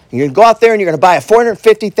wrong. And you're going to go out there and you're going to buy a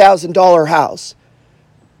 $450,000 house.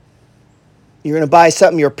 You're going to buy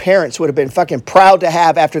something your parents would have been fucking proud to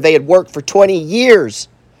have after they had worked for 20 years.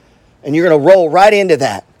 And you're going to roll right into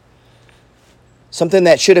that. Something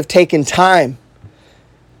that should have taken time.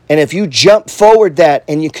 And if you jump forward that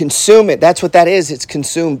and you consume it, that's what that is. It's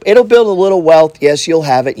consumed. It'll build a little wealth. Yes, you'll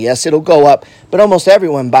have it. Yes, it'll go up. But almost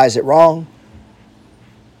everyone buys it wrong.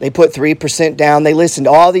 They put 3% down. They listen to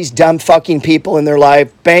all these dumb fucking people in their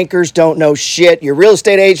life. Bankers don't know shit. Your real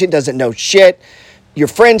estate agent doesn't know shit. Your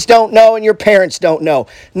friends don't know and your parents don't know.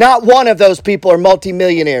 Not one of those people are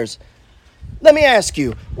multimillionaires. Let me ask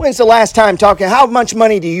you, when's the last time talking, how much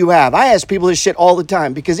money do you have? I ask people this shit all the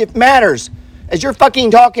time because it matters. As you're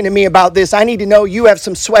fucking talking to me about this, I need to know you have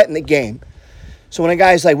some sweat in the game. So when a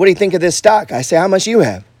guy's like, what do you think of this stock? I say, how much do you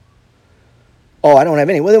have? Oh, I don't have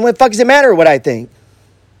any. Well, then what the fuck does it matter what I think?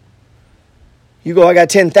 You go, I got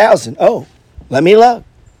 10,000. Oh, let me look.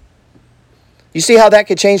 You see how that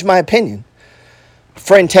could change my opinion? A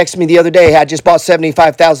friend texted me the other day, I just bought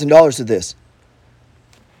 $75,000 of this.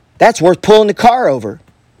 That's worth pulling the car over.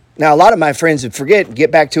 Now, a lot of my friends would forget and get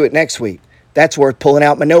back to it next week. That's worth pulling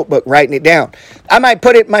out my notebook, writing it down. I might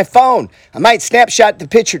put it in my phone. I might snapshot the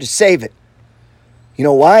picture to save it. You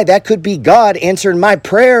know why? That could be God answering my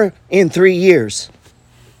prayer in 3 years.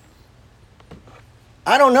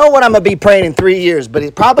 I don't know what I'm going to be praying in 3 years, but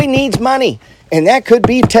it probably needs money. And that could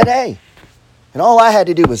be today. And all I had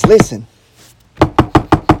to do was listen.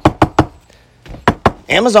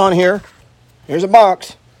 Amazon here. Here's a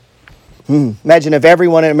box. Imagine if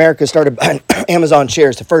everyone in America started buying Amazon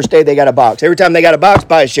shares. The first day they got a box. Every time they got a box,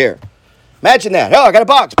 buy a share. Imagine that. Oh, I got a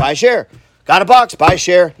box, buy a share. Got a box, buy a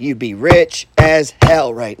share. You'd be rich as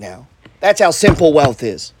hell right now. That's how simple wealth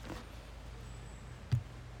is.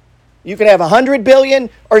 You can have 100 billion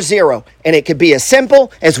or zero. And it could be as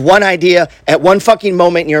simple as one idea at one fucking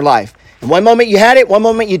moment in your life. And one moment you had it, one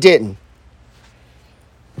moment you didn't.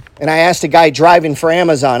 And I asked a guy driving for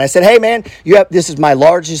Amazon. I said, hey, man, this is my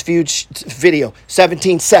largest viewed video,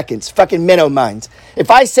 17 seconds, fucking minnow mines.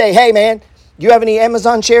 If I say, hey, man, you have any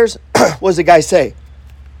Amazon shares? What does the guy say?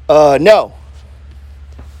 No.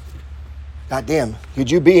 God damn,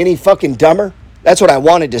 could you be any fucking dumber? That's what I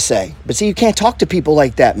wanted to say. But see, you can't talk to people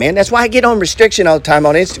like that, man. That's why I get on restriction all the time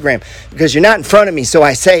on Instagram. Because you're not in front of me, so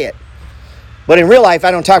I say it. But in real life,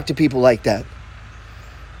 I don't talk to people like that.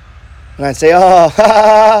 And I say, oh, ha, ha,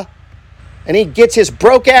 ha. And he gets his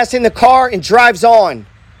broke ass in the car and drives on.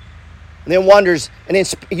 And then wonders, and then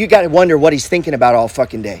you got to wonder what he's thinking about all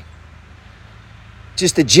fucking day.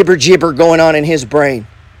 Just the jibber going on in his brain.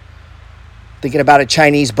 Thinking about a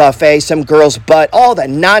Chinese buffet, some girl's butt, all the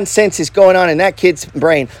nonsense is going on in that kid's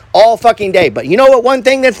brain all fucking day. But you know what? One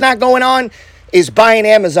thing that's not going on is buying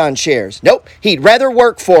Amazon shares. Nope. He'd rather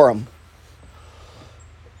work for them.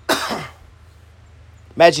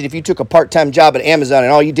 Imagine if you took a part-time job at Amazon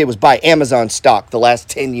and all you did was buy Amazon stock the last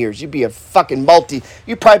 10 years. You'd be a fucking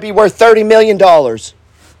you'd probably be worth $30 million. I'm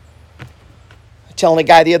telling a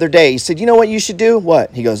guy the other day, he said, you know what you should do?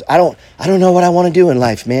 What? He goes, I don't know what I want to do in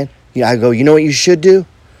life, man. I go, you know what you should do?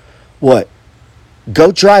 What?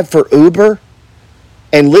 Go drive for Uber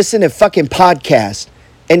and listen to fucking podcasts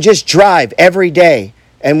and just drive every day.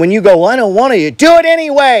 And when you go, well, I don't want to, you do it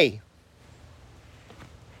anyway.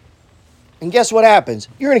 And guess what happens?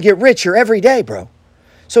 You're going to get richer every day, bro.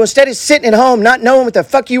 So instead of sitting at home not knowing what the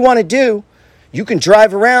fuck you want to do, you can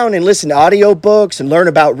drive around and listen to audiobooks and learn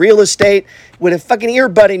about real estate with a fucking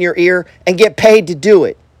earbud in your ear and get paid to do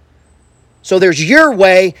it. So there's your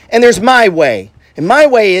way and there's my way. And my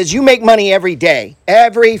way is you make money every day.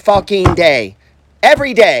 Every fucking day.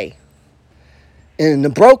 Every day. And the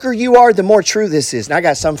broker you are, the more true this is. And I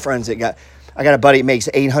got some friends I got a buddy that makes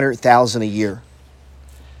 $800,000 a year.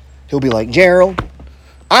 He'll be like, Gerald,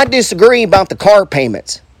 I disagree about the car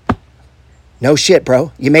payments. No shit,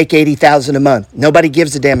 bro. You make $80,000 a month. Nobody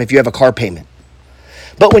gives a damn if you have a car payment.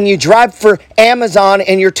 But when you drive for Amazon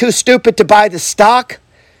and you're too stupid to buy the stock,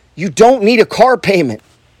 you don't need a car payment.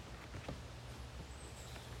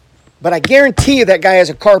 But I guarantee you that guy has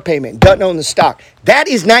a car payment and doesn't own the stock. That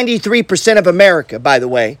is 93% of America, by the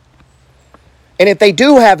way. And if they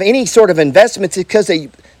do have any sort of investments, it's because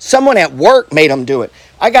someone at work made them do it.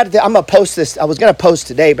 I'm going to post this. I was going to post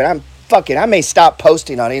today, but I may stop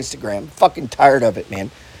posting on Instagram. I'm fucking tired of it,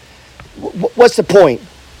 man. What's the point?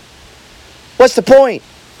 What's the point?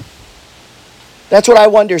 That's what I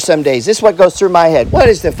wonder some days. This is what goes through my head. What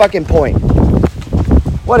is the fucking point?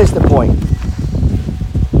 What is the point?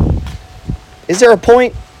 Is there a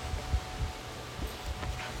point?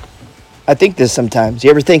 I think this sometimes. You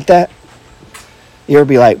ever think that? You ever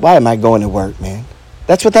be like, why am I going to work, man?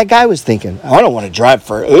 That's what that guy was thinking. I don't want to drive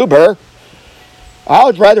for Uber. I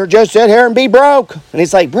would rather just sit here and be broke. And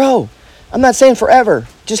he's like, bro, I'm not saying forever.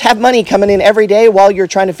 Just have money coming in every day while you're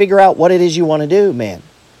trying to figure out what it is you want to do, man.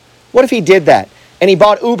 What if he did that and he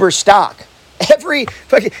bought Uber stock?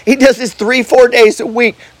 He does this 3-4 days a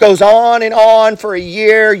week, goes on and on for a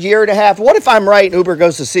year and a half. What if I'm right and Uber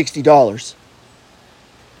goes to $60?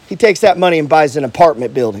 He takes that money and buys an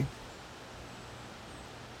apartment building.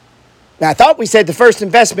 Now, I thought we said the first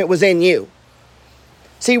investment was in you.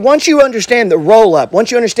 See, once you understand the roll-up,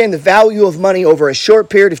 once you understand the value of money over a short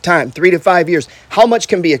period of time, 3 to 5 years, how much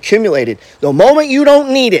can be accumulated, the moment you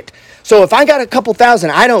don't need it. So if I got a couple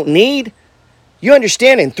thousand I don't need, You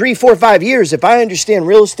understand in 3, 4, 5 years, if I understand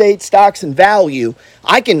real estate, stocks, and value,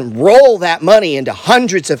 I can roll that money into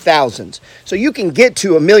hundreds of thousands. So you can get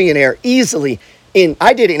to a millionaire easily.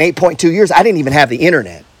 I did it in 8.2 years. I didn't even have the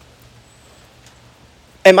internet.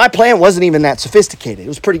 And my plan wasn't even that sophisticated. It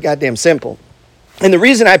was pretty goddamn simple. And the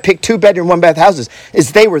reason I picked 2-bedroom, 1-bath houses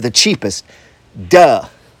is they were the cheapest. Duh.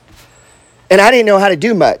 And I didn't know how to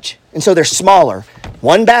do much. And so they're smaller.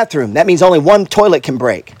 1 bathroom, that means only 1 toilet can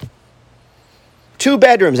break. 2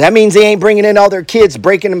 bedrooms, that means they ain't bringing in all their kids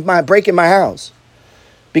breaking my house.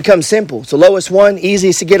 Becomes simple. It's the lowest one,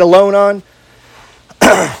 easiest to get a loan on.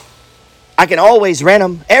 I can always rent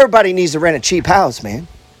them. Everybody needs to rent a cheap house, man.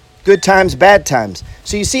 Good times, bad times.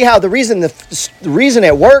 So you see how the reason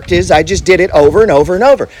it worked is I just did it over and over and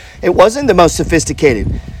over. It wasn't the most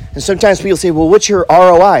sophisticated. And sometimes people say, well, what's your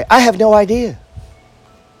ROI? I have no idea.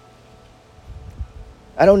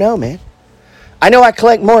 I don't know, man. I know I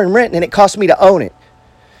collect more in rent than it costs me to own it.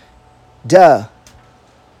 Duh.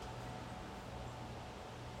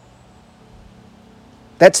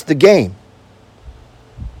 That's the game.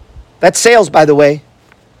 That's sales, by the way.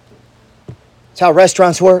 That's how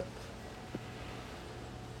restaurants work.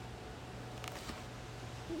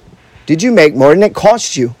 Did you make more than it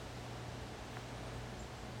cost you?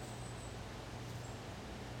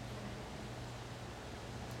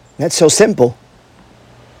 That's so simple.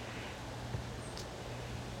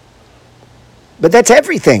 But that's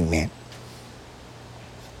everything, man.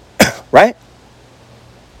 Right?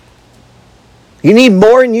 You need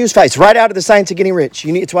more in use fights. Right out of the Science of Getting Rich.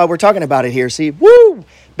 It's why we're talking about it here. See, woo!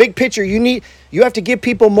 Big picture. You have to give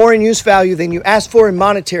people more in use value than you ask for in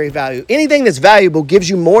monetary value. Anything that's valuable gives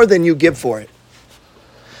you more than you give for it.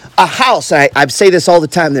 A house, I say this all the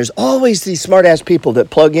time. There's always these smart ass people that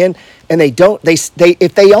plug in and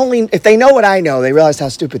if they know what I know, they realize how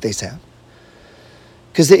stupid they sound.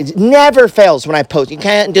 Because it never fails when I post, you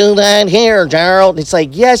can't do that here, Gerald. It's like,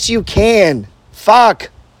 yes, you can. Fuck.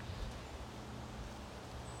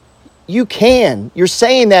 You can. You're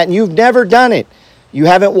saying that and you've never done it. You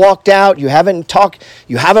haven't walked out. You haven't talked.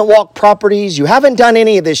 You haven't walked properties. You haven't done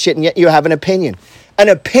any of this shit and yet you have an opinion. An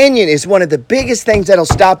opinion is one of the biggest things that'll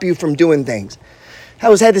stop you from doing things. I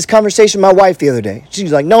had this conversation with my wife the other day.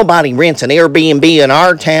 She's like, nobody rents an Airbnb in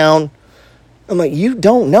our town. I'm like, you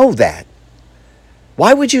don't know that.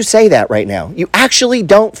 Why would you say that right now? You actually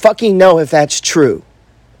don't fucking know if that's true.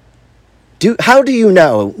 How do you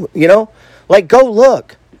know? Like, go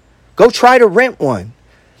look. Go try to rent one.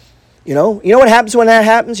 You know what happens when that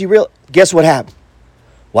happens? Guess what happened?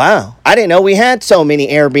 Wow, I didn't know we had so many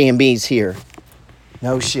Airbnbs here.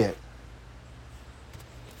 No shit.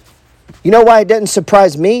 You know why it doesn't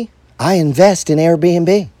surprise me? I invest in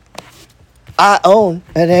Airbnb. I own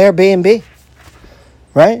an Airbnb.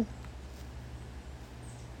 Right?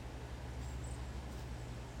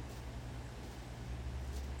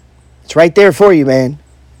 It's right there for you, man.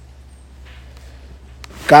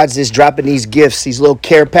 God's just dropping these gifts, these little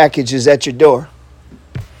care packages at your door.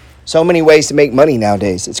 So many ways to make money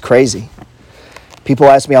nowadays. It's crazy. People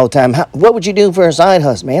ask me all the time, what would you do for a side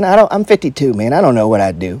hustle, man? I'm 52, man. I don't know what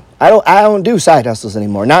I'd do. I don't do side hustles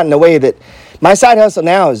anymore. Not in the way that my side hustle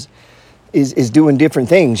now is doing different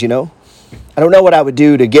things, I don't know what I would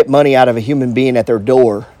do to get money out of a human being at their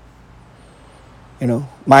door.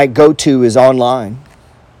 My go-to is online.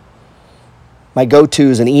 My go-to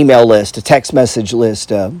is an email list, a text message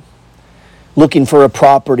list, looking for a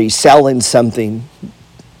property, selling something,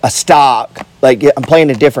 a stock. Like, I'm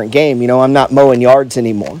playing a different game. I'm not mowing yards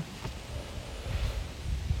anymore.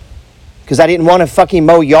 Because I didn't want to fucking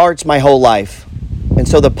mow yards my whole life. And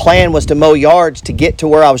so the plan was to mow yards to get to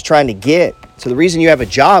where I was trying to get. So the reason you have a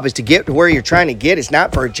job is to get to where you're trying to get. It's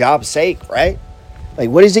not for a job's sake, right? Like,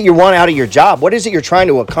 what is it you want out of your job? What is it you're trying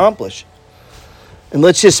to accomplish? And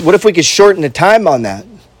what if we could shorten the time on that?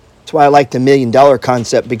 That's why I like the $1 million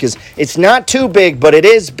concept, because it's not too big, but it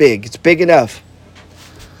is big. It's big enough.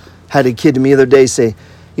 Had a kid to me the other day say,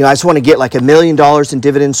 I just want to get like $1 million in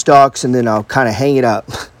dividend stocks and then I'll kind of hang it up.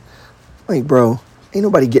 Like, bro, ain't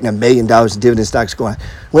nobody getting $1 million in dividend stocks going,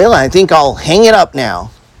 well, I think I'll hang it up now.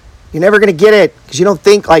 You're never going to get it because you don't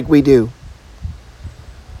think like we do.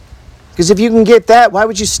 Because if you can get that, why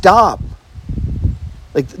would you stop?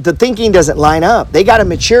 Like, the thinking doesn't line up. They got to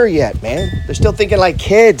mature yet, man. They're still thinking like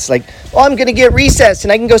kids. Like, I'm going to get recess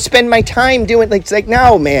and I can go spend my time doing it. It's like,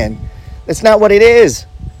 no, man. That's not what it is.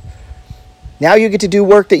 Now you get to do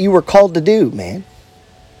work that you were called to do, man.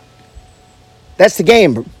 That's the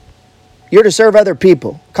game. You're to serve other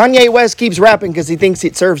people. Kanye West keeps rapping because he thinks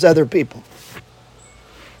it serves other people.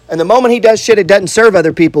 And the moment he does shit that doesn't serve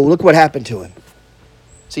other people, look what happened to him.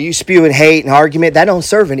 So you spewing hate and argument, that don't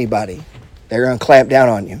serve anybody. They're going to clamp down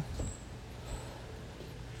on you.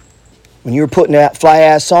 When you were putting out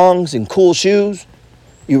fly-ass songs and cool shoes,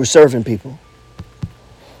 you were serving people.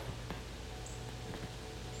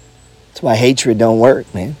 That's why hatred don't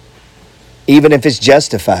work, man. Even if it's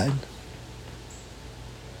justified.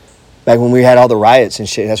 Back when we had all the riots and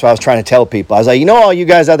shit, that's what I was trying to tell people. I was like, you know, all you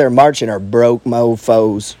guys out there marching are broke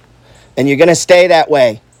mofos. And you're going to stay that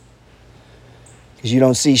way. Because you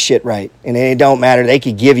don't see shit right. And it don't matter. They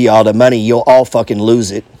could give you all the money. You'll all fucking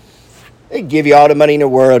lose it. They give you all the money in the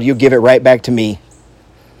world. You'll give it right back to me.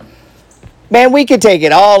 Man, we could take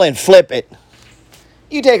it all and flip it.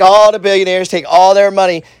 You take all the billionaires, take all their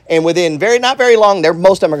money, and within not very long,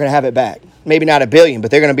 most of them are going to have it back. Maybe not $1 billion,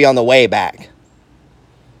 but they're going to be on the way back.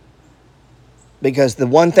 Because the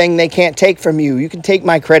one thing they can't take from you, you can take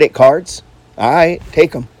my credit cards. All right,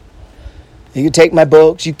 take them. You can take my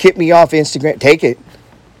books. You kick me off Instagram. Take it.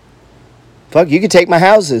 Fuck, you can take my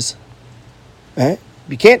houses. Right?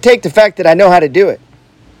 You can't take the fact that I know how to do it.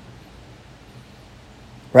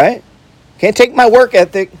 Right? Can't take my work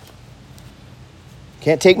ethic.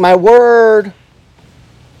 Can't take my word.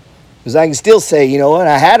 Because I can still say, you know what?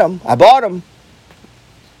 I had them. I bought them.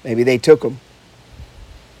 Maybe they took them.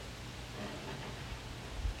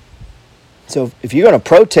 So if you're going to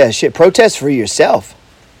protest shit, protest for yourself.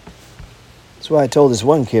 That's why I told this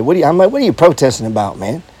one kid, I'm like, what are you protesting about,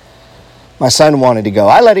 man? My son wanted to go.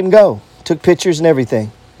 I let him go. Took pictures and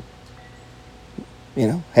everything. You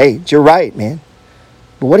know, hey, it's your right, man.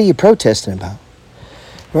 But what are you protesting about?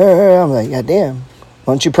 I'm like, God damn.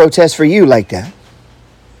 Why don't you protest for you like that?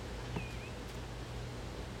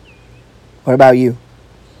 What about you?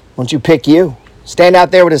 Why don't you pick you? Stand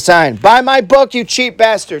out there with a sign. Buy my book, you cheap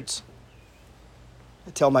bastards.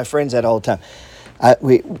 I tell my friends that all the time.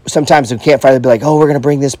 Sometimes we can't find it. Be like, oh, we're going to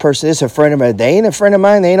bring this person. This is a friend of mine. They ain't a friend of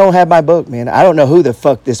mine. They don't have my book, man. I don't know who the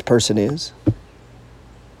fuck this person is.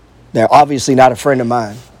 They're obviously not a friend of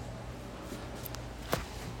mine.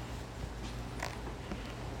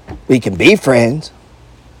 We can be friends.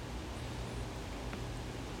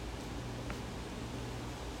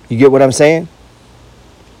 You get what I'm saying?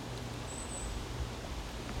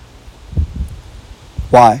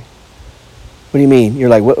 Why? What do you mean? You're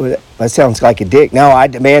like, what? That sounds like a dick. No, I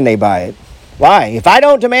demand they buy it. Why? If I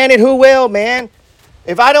don't demand it, who will, man?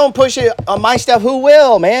 If I don't push it on my stuff, who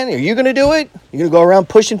will, man? Are you going to do it? You're going to go around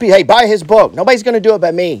pushing people? Hey, buy his book. Nobody's going to do it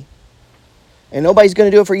but me. And nobody's going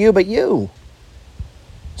to do it for you but you.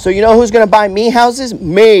 So you know who's going to buy me houses?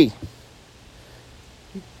 Me.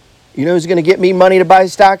 You know who's going to get me money to buy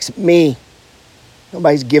stocks? Me.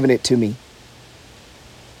 Nobody's giving it to me.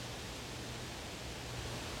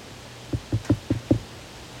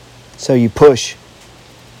 So you push.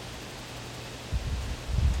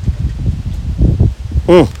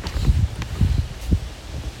 I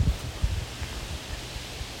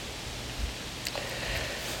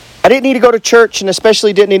didn't need to go to church, and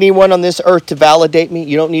especially didn't anyone on this earth to validate me.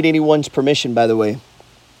 You don't need anyone's permission, by the way.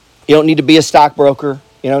 You don't need to be a stockbroker.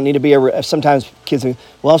 You don't need to be sometimes kids say,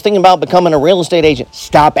 well, I was thinking about becoming a real estate agent.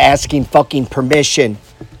 Stop asking fucking permission.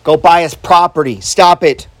 Go buy us property. Stop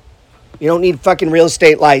it. You don't need fucking real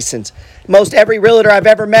estate license. Most every realtor I've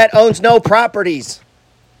ever met owns no properties.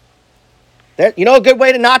 You know a good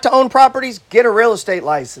way to not to own properties? Get a real estate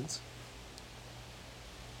license.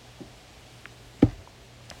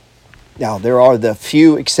 Now, there are the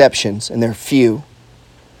few exceptions, and they're few.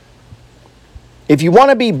 If you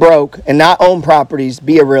want to be broke and not own properties,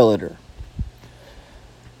 be a realtor.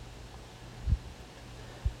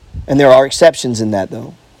 And there are exceptions in that,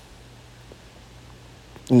 though.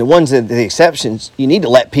 And the exceptions, you need to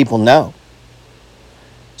let people know.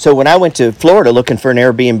 So when I went to Florida looking for an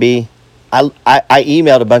Airbnb, I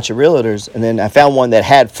emailed a bunch of realtors, and then I found one that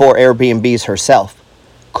had 4 Airbnbs herself.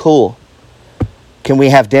 Cool. Can we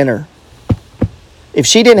have dinner? If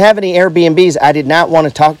she didn't have any Airbnbs, I did not want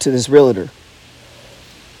to talk to this realtor.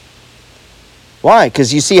 Why?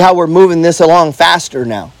 Because you see how we're moving this along faster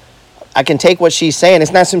now. I can take what she's saying.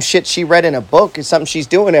 It's not some shit she read in a book. It's something she's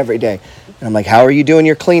doing every day. And I'm like, how are you doing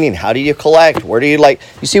your cleaning? How do you collect? Where do you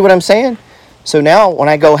you see what I'm saying? So now when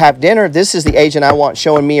I go have dinner, this is the agent I want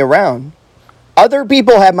showing me around. Other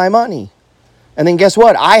people have my money. And then guess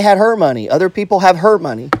what? I had her money. Other people have her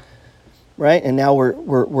money. Right? And now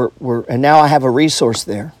now I have a resource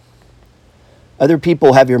there. Other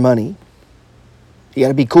people have your money. You got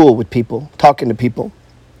to be cool with people, talking to people.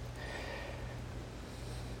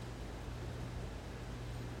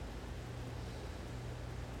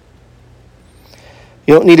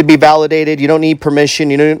 You don't need to be validated. You don't need permission.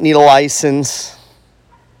 You don't need a license.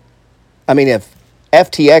 I mean, if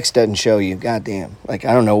FTX doesn't show you. Goddamn. Like,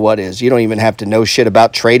 I don't know what is. You don't even have to know shit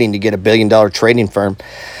about trading to get $1 billion trading firm.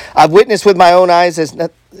 I've witnessed with my own eyes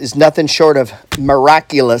is nothing short of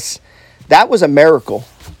miraculous. That was a miracle.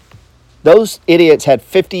 Those idiots had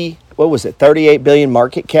 38 billion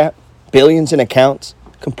market cap, billions in accounts.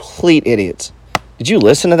 Complete idiots. Did you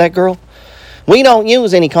listen to that girl? We don't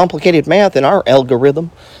use any complicated math in our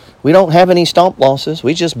algorithm. We don't have any stop losses.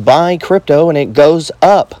 We just buy crypto and it goes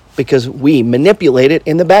up because we manipulate it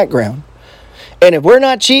in the background. And if we're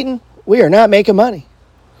not cheating, we are not making money.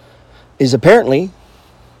 Is apparently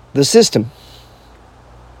the system.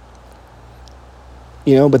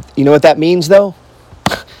 But you know what that means though?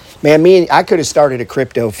 Man, I could have started a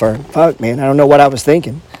crypto firm. Fuck, man, I don't know what I was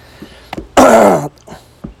thinking.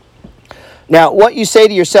 Now, what you say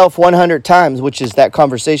to yourself 100 times, which is that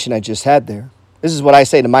conversation I just had there, this is what I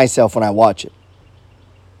say to myself when I watch it.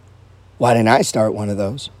 Why didn't I start one of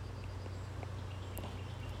those?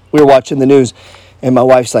 We were watching the news, and my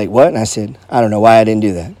wife's like, what? And I said, I don't know why I didn't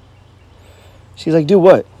do that. She's like, do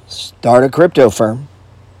what? Start a crypto firm.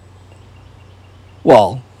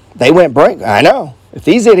 Well, they went broke. I know. If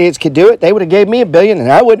these idiots could do it, they would have gave me $1 billion,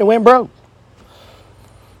 and I wouldn't have went broke.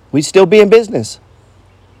 We'd still be in business.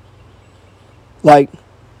 Like,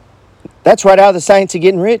 that's right out of the science of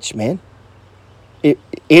getting rich, man.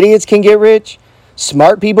 Idiots can get rich.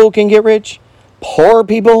 Smart people can get rich. Poor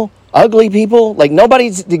people, ugly people. Like,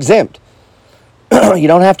 nobody's exempt. You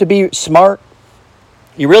don't have to be smart.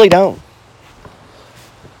 You really don't.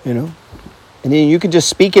 And then you can just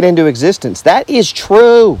speak it into existence. That is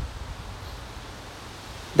true.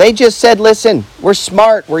 They just said, listen, we're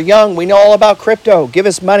smart. We're young. We know all about crypto. Give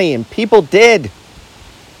us money. And people did.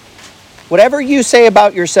 Whatever you say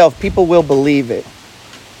about yourself, people will believe it.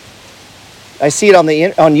 I see it on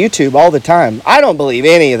YouTube all the time. I don't believe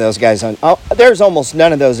any of those guys there's almost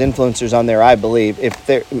none of those influencers on there, I believe.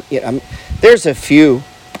 There's a few,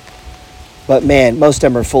 but man, most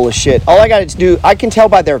of them are full of shit. All I got to do, I can tell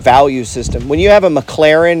by their value system. When you have a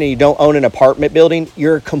McLaren and you don't own an apartment building,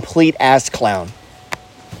 you're a complete ass clown.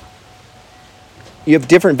 You have a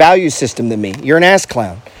different value system than me. You're an ass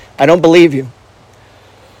clown. I don't believe you.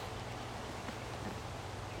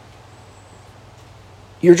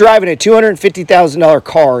 You're driving a $250,000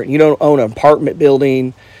 car and you don't own an apartment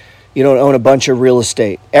building. You don't own a bunch of real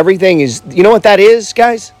estate. Everything is, you know what that is,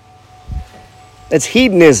 guys? That's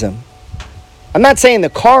hedonism. I'm not saying the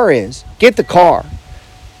car is. Get the car.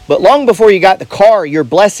 But long before you got the car, you're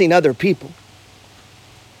blessing other people.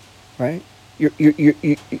 Right? You're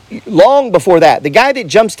long before that. The guy that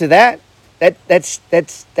jumps to that's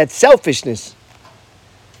selfishness.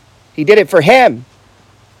 He did it for him.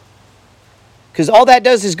 Because all that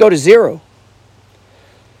does is go to zero.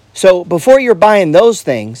 So before you're buying those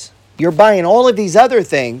things, you're buying all of these other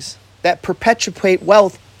things that perpetuate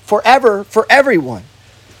wealth forever for everyone.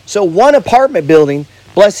 So one apartment building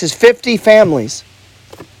blesses 50 families.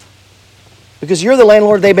 Because you're the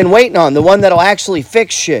landlord they've been waiting on, the one that'll actually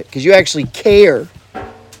fix shit, because you actually care.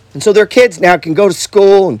 And so their kids now can go to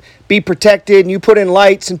school and be protected, and you put in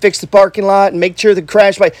lights and fix the parking lot and make sure the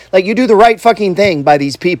crash, like you do the right fucking thing by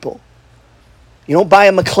these people. You don't buy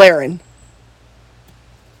a McLaren.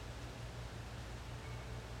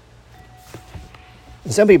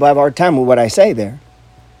 And some people have a hard time with what I say there.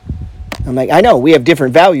 I'm like, I know, we have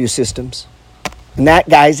different value systems. And that,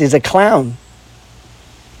 guys, is a clown.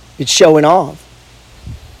 It's showing off.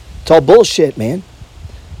 It's all bullshit, man.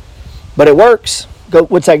 But it works.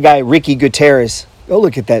 What's that guy, Ricky Gutierrez? Go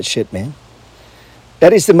look at that shit, man.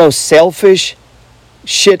 That is the most selfish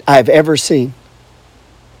shit I've ever seen.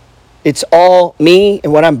 It's all me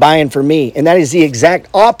and what I'm buying for me. And that is the exact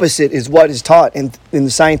opposite is what is taught in the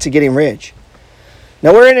science of getting rich.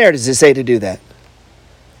 Nowhere in there does it say to do that.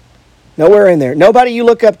 Nowhere in there. Nobody you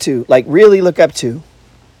look up to, like really look up to,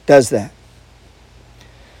 does that.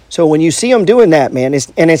 So when you see them doing that, man,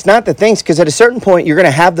 it's not the things, because at a certain point you're going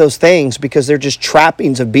to have those things because they're just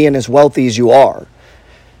trappings of being as wealthy as you are.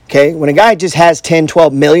 Okay? When a guy just has 10,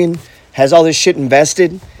 12 million, has all this shit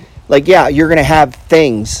invested, like, yeah, you're going to have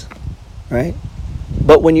things. Right?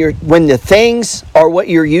 But when the things are what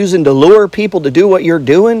you're using to lure people to do what you're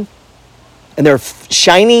doing, and they're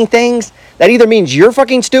shiny things, that either means you're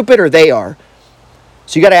fucking stupid or they are.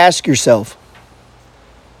 So you got to ask yourself.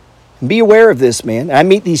 And be aware of this, man. I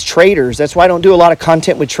meet these traders. That's why I don't do a lot of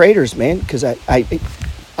content with traders, man, because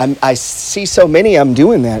I see so many of them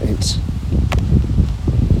doing that. It's,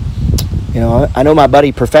 I know my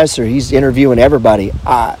buddy Professor. He's interviewing everybody.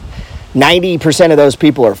 90% of those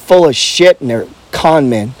people are full of shit and they're con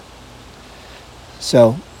men.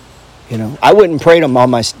 So, I wouldn't parade them on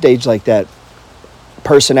my stage like that.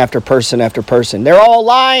 person after person after person. They're all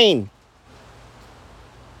lying.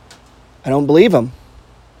 I don't believe them.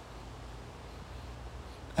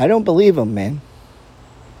 I don't believe them, man.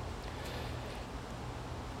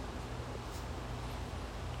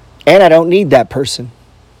 And I don't need that person.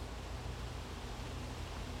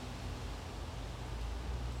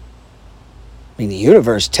 I mean, the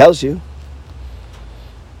universe tells you.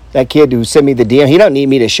 That kid who sent me the DM, he don't need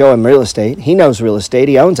me to show him real estate. He knows real estate.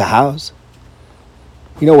 He owns a house.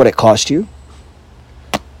 You know what it cost you?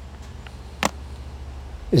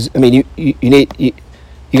 You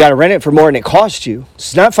got to rent it for more than it cost you.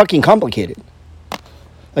 It's not fucking complicated.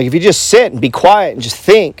 Like if you just sit and be quiet and just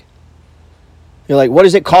think, you're like, what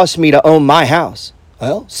does it cost me to own my house?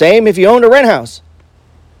 Well, same if you owned a rent house.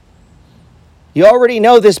 You already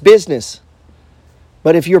know this business.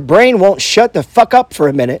 But if your brain won't shut the fuck up for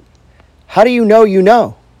a minute, how do you know you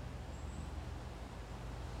know?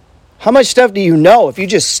 How much stuff do you know if you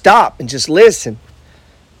just stop and just listen?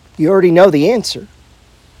 You already know the answer.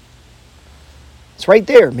 It's right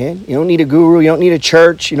there, man. You don't need a guru. You don't need a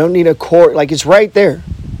church. You don't need a court. Like, it's right there.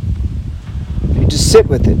 You just sit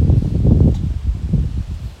with it.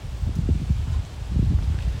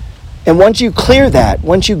 And once you clear that,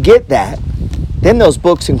 once you get that, then those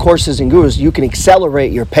books and courses and gurus, you can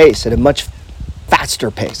accelerate your pace at a much faster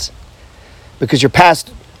pace because you're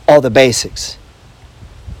past all the basics.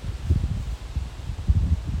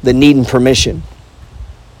 The need and permission.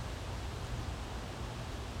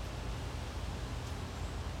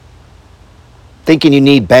 Thinking you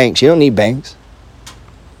need banks. You don't need banks.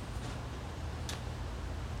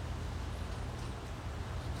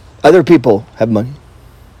 Other people have money.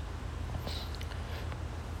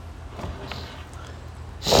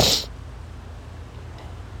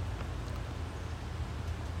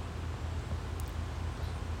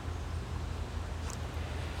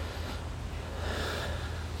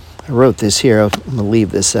 I wrote this here. I'm going to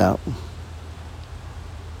leave this out.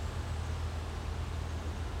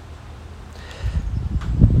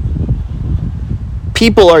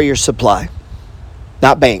 People are your supply,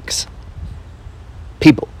 not banks.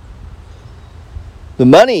 People. The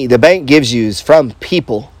money the bank gives you is from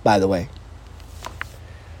people, by the way.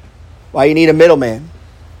 Why you need a middleman?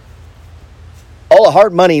 All a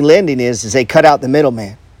hard money lending is they cut out the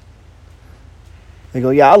middleman. They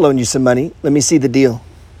go, yeah, I'll loan you some money. Let me see the deal.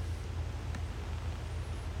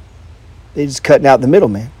 They're just cutting out the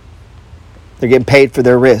middleman. They're getting paid for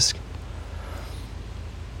their risk.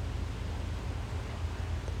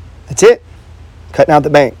 That's it. Cutting out the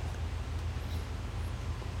bank.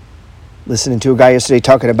 Listening to a guy yesterday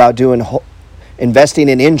talking about investing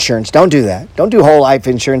in insurance. Don't do that. Don't do whole life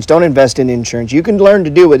insurance. Don't invest in insurance. You can learn to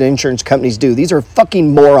do what insurance companies do. These are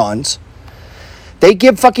fucking morons. They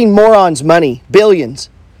give fucking morons money. Billions.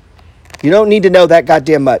 You don't need to know that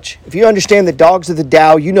goddamn much. If you understand the dogs of the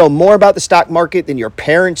Dow, you know more about the stock market than your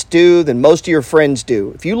parents do, than most of your friends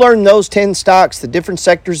do. If you learn those 10 stocks, the different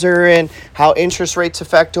sectors they're in, how interest rates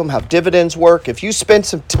affect them, how dividends work, if you spend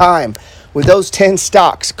some time with those 10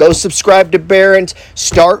 stocks, go subscribe to Barron's,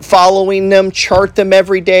 start following them, chart them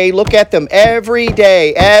every day, look at them every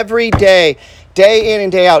day, day in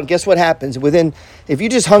and day out. And guess what happens? If you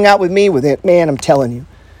just hung out with me man, I'm telling you,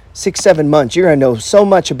 6-7 months, you're going to know so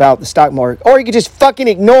much about the stock market. Or you could just fucking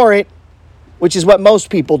ignore it, which is what most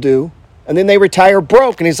people do. And then they retire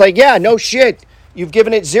broke. And it's like, yeah, no shit. You've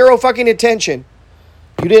given it zero fucking attention.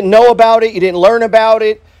 You didn't know about it. You didn't learn about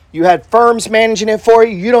it. You had firms managing it for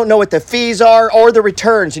you. You don't know what the fees are or the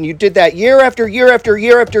returns. And you did that year after year after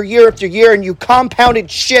year after year after year. And you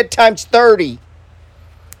compounded shit times 30.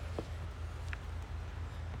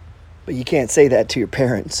 But you can't say that to your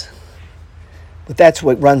parents. But that's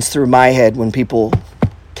what runs through my head when people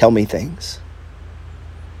tell me things.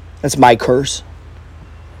 That's my curse.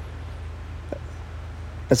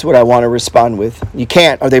 That's what I want to respond with. You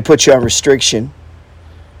can't, or they put you on restriction.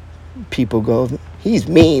 People go, he's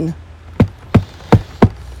mean.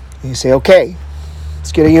 And you say, okay,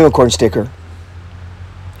 let's get a unicorn sticker.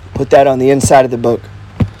 Put that on the inside of the book.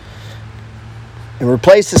 And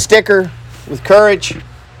replace the sticker with courage.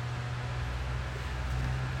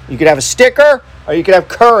 You could have a sticker, or you could have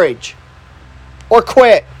courage. Or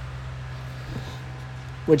quit.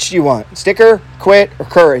 Which do you want? Sticker, quit, or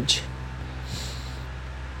courage?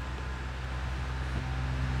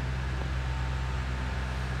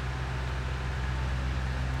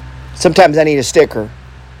 Sometimes I need a sticker.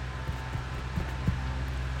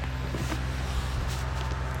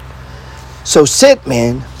 So sit,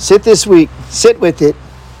 man. Sit this week. Sit with it.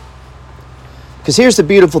 Because here's the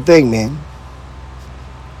beautiful thing, man.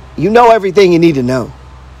 You know everything you need to know.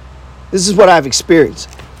 This is what I've experienced.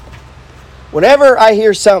 Whenever I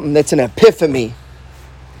hear something that's an epiphany,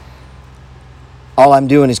 all I'm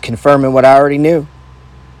doing is confirming what I already knew.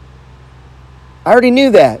 I already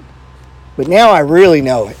knew that, but now I really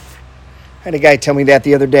know it. I had a guy tell me that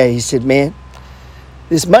the other day. He said, man,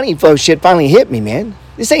 this money flow shit finally hit me, man.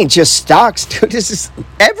 This ain't just stocks, dude. This is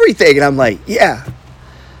everything. And I'm like, yeah,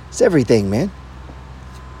 it's everything, man.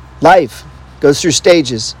 Life goes through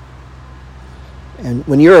stages. And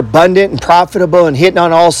when you're abundant and profitable and hitting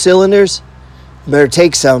on all cylinders, you better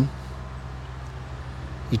take some.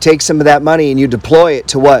 You take some of that money and you deploy it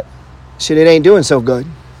to what? Shit, it ain't doing so good.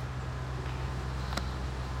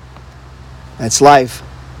 That's life.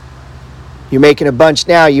 You're making a bunch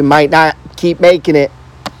now. You might not keep making it.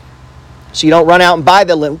 So you don't run out and buy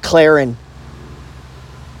the McLaren.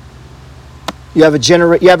 You have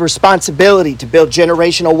a responsibility to build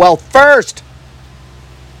generational wealth first,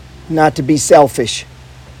 not to be selfish.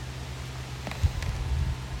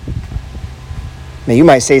 Now you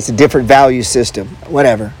might say it's a different value system.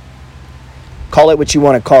 Whatever. Call it what you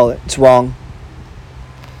want to call it. It's wrong.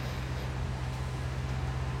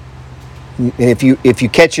 And if you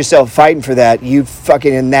catch yourself fighting for that, you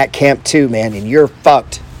fucking in that camp too, man, and you're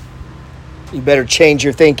fucked. You better change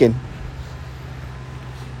your thinking.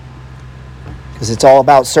 Because it's all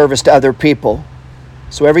about service to other people.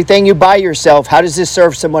 So everything you buy yourself, how does this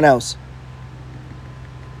serve someone else?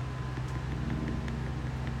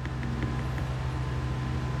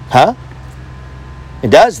 Huh? It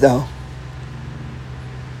does, though.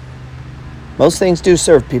 Most things do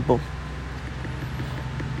serve people.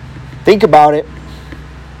 Think about it.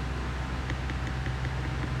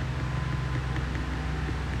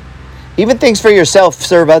 Even things for yourself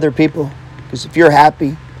serve other people. Because if you're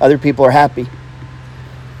happy, other people are happy.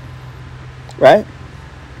 Right?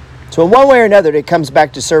 So in one way or another, it comes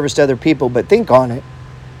back to service to other people. But think on it.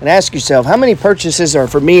 And ask yourself, how many purchases are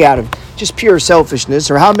for me out of just pure selfishness?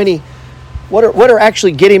 Or how many, what are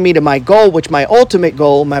actually getting me to my goal, which my ultimate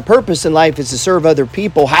goal, my purpose in life is to serve other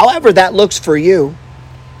people. However that looks for you.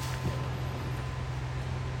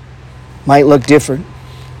 Might look different.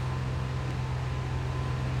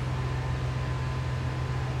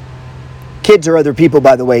 Kids are other people,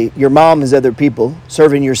 by the way. Your mom is other people.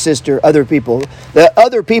 Serving your sister, other people. The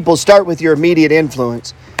other people start with your immediate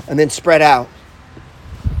influence and then spread out.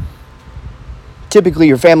 Typically,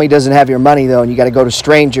 your family doesn't have your money, though, and you got to go to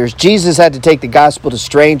strangers. Jesus had to take the gospel to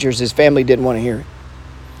strangers. His family didn't want to hear it.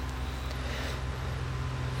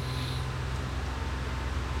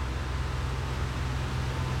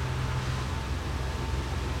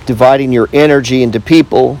 Dividing your energy into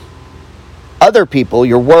people, other people,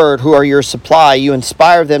 your word, who are your supply, you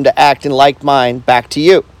inspire them to act in like mind back to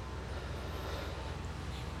you.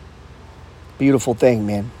 Beautiful thing,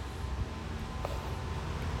 man.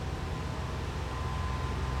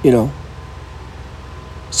 You know,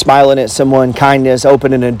 smiling at someone, kindness,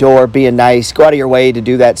 opening a door, being nice. Go out of your way to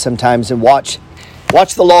do that sometimes and watch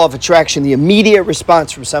the law of attraction, the immediate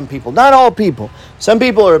response from some people. Not all people. Some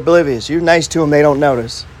people are oblivious. You're nice to them, they don't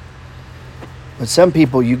notice. But some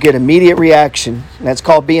people, you get immediate reaction. And that's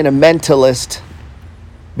called being a mentalist.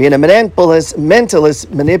 Being a mentalist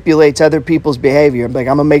manipulates other people's behavior. I'm like,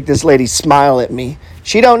 I'm going to make this lady smile at me.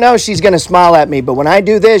 She don't know she's going to smile at me, but when I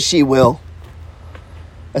do this, she will.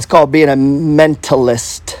 That's called being a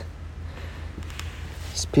mentalist.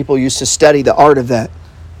 People used to study the art of that.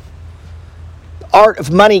 The art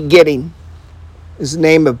of money getting is the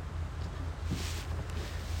name of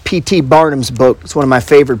P.T. Barnum's book. It's one of my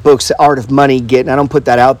favorite books, The Art of Money Getting. I don't put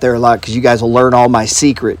that out there a lot because you guys will learn all my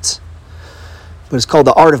secrets. But it's called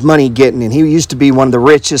The Art of Money Getting. And he used to be one of the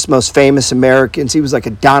richest, most famous Americans. He was like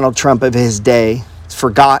a Donald Trump of his day. It's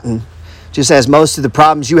forgotten. Just as most of the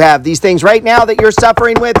problems you have, these things right now that you're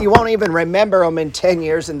suffering with, you won't even remember them in 10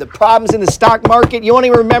 years. And the problems in the stock market, you won't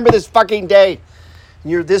even remember this fucking day.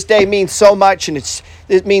 This day means so much, and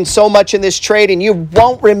it means so much in this trade, and you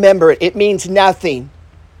won't remember it. It means nothing.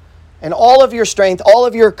 And all of your strength, all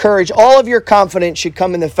of your courage, all of your confidence should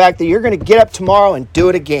come in the fact that you're going to get up tomorrow and do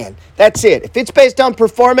it again. That's it. If it's based on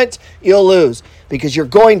performance, you'll lose because you're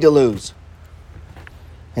going to lose.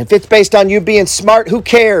 And if it's based on you being smart, who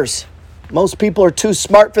cares? Most people are too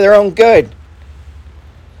smart for their own good.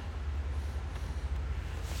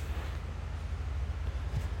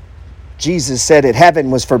 Jesus said that heaven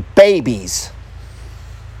was for babies.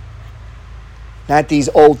 Not these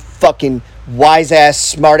old fucking wise-ass,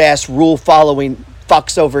 smart-ass, rule-following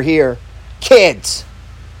fucks over here. Kids.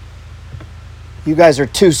 You guys are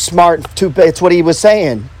too smart. It's what he was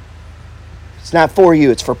saying. It's not for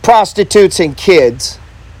you. It's for prostitutes and kids.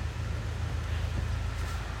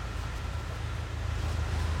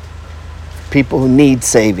 People who need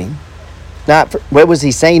saving. What was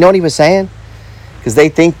he saying? You know what he was saying? Because they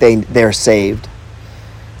think they're saved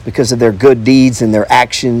because of their good deeds and their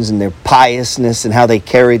actions and their piousness and how they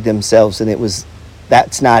carried themselves. And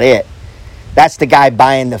that's not it. That's the guy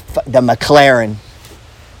buying the McLaren.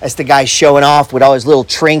 That's the guy showing off with all his little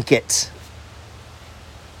trinkets.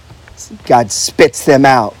 God spits them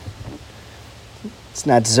out. It's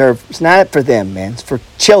not deserved. It's not for them, man. It's for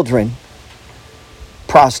children,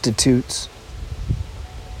 prostitutes.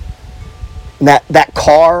 And that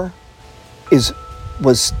car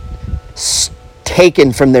was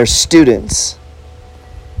taken from their students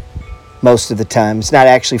most of the time. It's not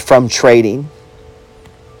actually from trading.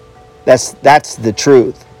 That's the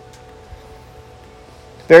truth.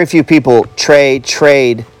 Very few people trade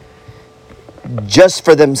just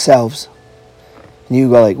for themselves. And you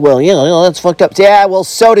go like, well, that's fucked up. Yeah, well,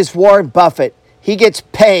 so does Warren Buffett. He gets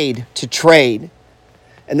paid to trade.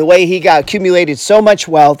 And the way he got accumulated so much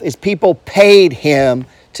wealth is people paid him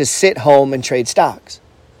to sit home and trade stocks.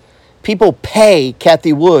 People pay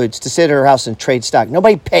Kathy Woods to sit at her house and trade stock.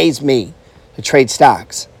 Nobody pays me to trade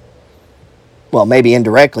stocks. Well, maybe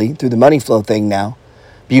indirectly through the money flow thing now.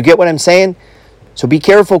 But you get what I'm saying? So be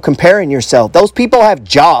careful comparing yourself. Those people have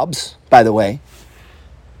jobs, by the way.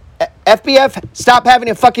 FBF stopped having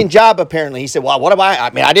a fucking job, apparently. He said, well, what am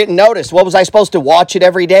I didn't notice. What was I supposed to watch it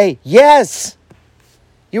every day? Yes.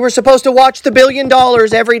 You were supposed to watch the $1 billion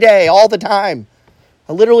every day, all the time.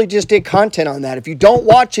 I literally just did content on that. If you don't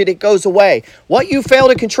watch it, it goes away. What you fail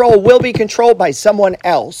to control will be controlled by someone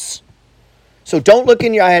else. So don't look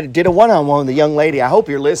in I did a one-on-one with a young lady. I hope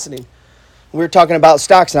you're listening. We were talking about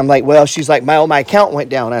stocks, and I'm like, well, she's like, my account went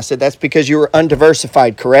down. I said, that's because you were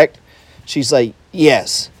undiversified, correct? She's like,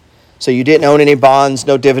 yes. So you didn't own any bonds,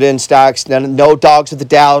 no dividend stocks, no dogs of the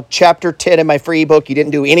Dow. Chapter 10 in my free ebook, you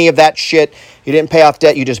didn't do any of that shit. You didn't pay off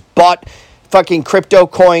debt. You just bought fucking crypto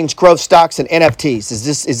coins, growth stocks, and NFTs.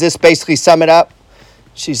 Is this basically sum it up?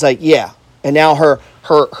 She's like, yeah. And now her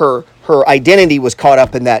identity was caught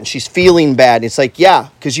up in that, and she's feeling bad. It's like, yeah,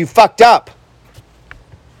 because you fucked up.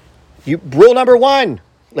 Rule number 1,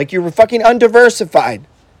 like you were fucking undiversified.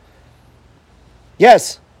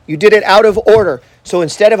 Yes, you did it out of order. So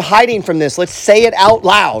instead of hiding from this, let's say it out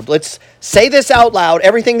loud. Let's say this out loud,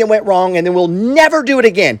 everything that went wrong, and then we'll never do it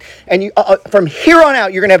again. And from here on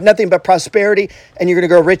out, you're going to have nothing but prosperity, and you're going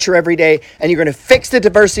to grow richer every day, and you're going to fix the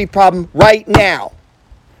diversity problem right now.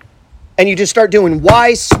 And you just start doing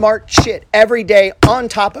wise, smart shit every day on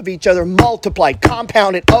top of each other, multiplied,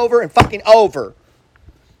 compounded over and fucking over.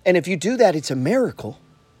 And if you do that, it's a miracle.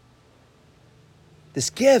 This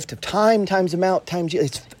gift of time times amount times you,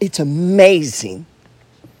 it's amazing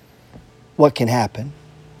what can happen.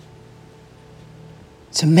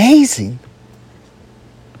 It's amazing.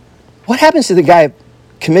 What happens to the guy who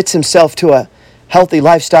commits himself to a healthy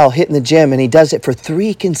lifestyle, hitting the gym, and he does it for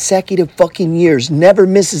 3 consecutive fucking years, never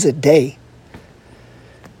misses a day?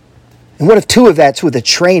 And what if 2 of that's with a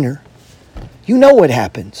trainer? You know what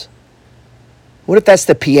happens. What if that's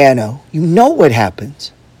the piano? You know what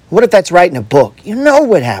happens. What if that's writing a book? You know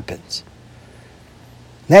what happens.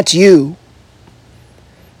 And that's you.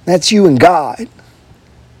 That's you and God.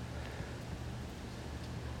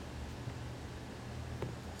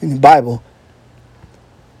 In the Bible,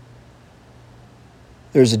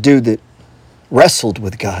 there's a dude that wrestled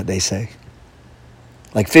with God, they say.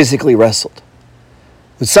 Like physically wrestled.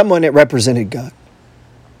 With someone that represented God.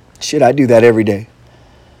 Shit, I do that every day.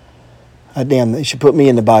 Damn, they should put me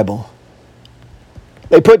in the Bible.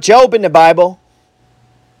 They put Job in the Bible.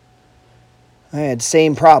 I had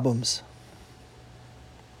same problems.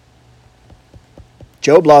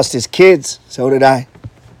 Job lost his kids. So did I.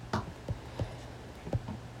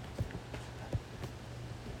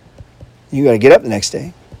 You got to get up the next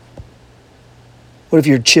day. What if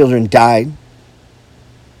your children died?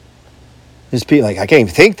 There's people like, I can't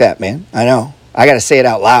even think that, man. I know. I got to say it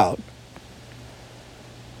out loud.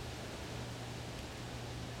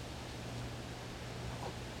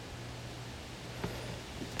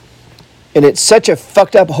 And it's such a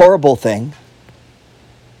fucked up, horrible thing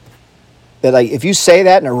that, like, if you say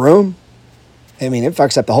that in a room, I mean, it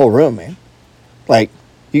fucks up the whole room, man. Like,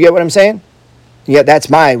 you get what I'm saying? Yeah, that's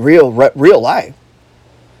my real life.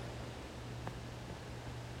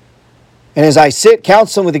 And as I sit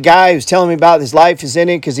counseling with a guy who's telling me about his life is in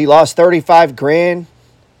it because he lost 35 grand,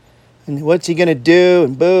 and what's he going to do,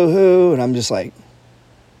 and boo-hoo, and I'm just like,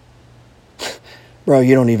 bro,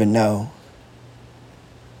 you don't even know.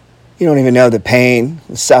 You don't even know the pain,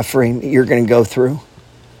 the suffering that you're going to go through.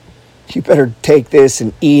 You better take this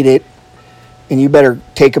and eat it. And you better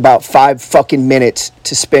take about 5 fucking minutes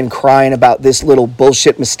to spend crying about this little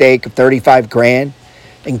bullshit mistake of 35 grand.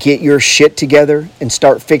 and get your shit together and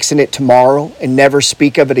start fixing it tomorrow and never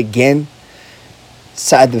speak of it again.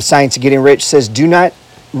 The Science of Getting Rich says, do not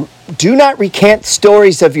recant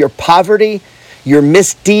stories of your poverty, your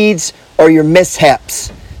misdeeds, or your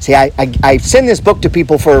mishaps. See, I send this book to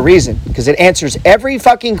people for a reason, because it answers every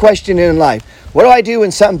fucking question in life. What do I do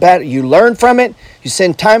when something bad? You learn from it, you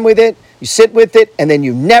spend time with it, you sit with it, and then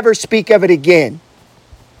you never speak of it again.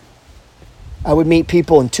 I would meet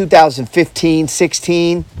people in 2015,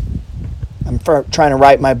 16. I'm trying to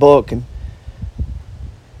write my book, and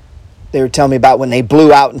they were telling me about when they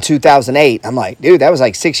blew out in 2008. I'm like, dude, that was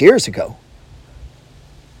like 6 years ago.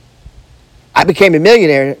 I became a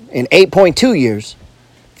millionaire in 8.2 years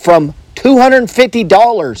from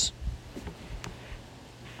 $250.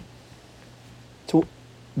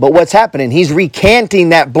 But what's happening? He's recanting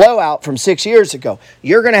that blowout from 6 years ago.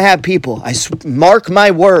 You're going to have people, mark my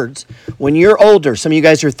words, when you're older, some of you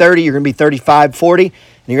guys are 30, you're going to be 35, 40, and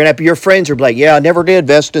you're going to have your friends who are like, yeah, I never did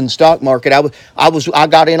invest in the stock market. I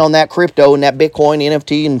got in on that crypto and that Bitcoin,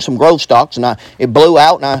 NFT, and some growth stocks, and it blew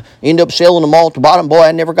out, and I ended up selling them all at the bottom. Boy,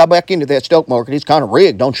 I never got back into that stock market. It's kind of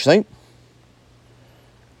rigged, don't you think?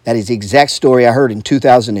 That is the exact story I heard in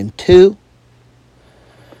 2002.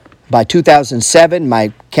 By 2007,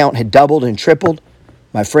 my account had doubled and tripled.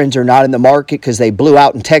 My friends are not in the market because they blew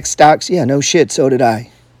out in tech stocks. Yeah, no shit, so did I.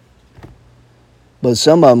 But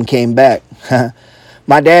some of them came back.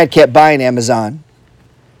 My dad kept buying Amazon.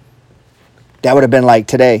 That would have been like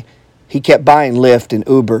today. He kept buying Lyft and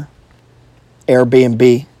Uber,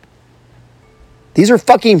 Airbnb. These are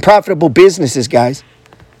fucking profitable businesses, guys.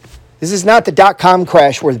 This is not the dot-com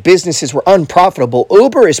crash where the businesses were unprofitable.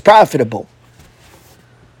 Uber is profitable.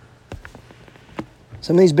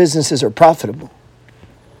 Some of these businesses are profitable.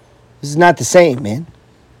 This is not the same, man.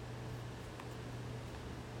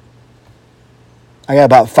 I got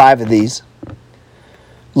about 5 of these.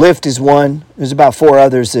 Lyft is one. There's about 4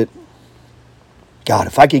 others that, God,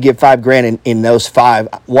 if I could get $5,000 in those 5,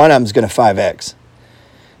 one of them's going to 5X.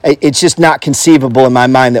 It's just not conceivable in my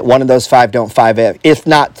mind that one of those 5 don't 5X. If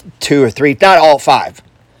not 2 or 3, not all 5.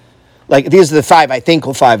 Like, these are the 5 I think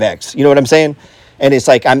will 5X. You know what I'm saying? And it's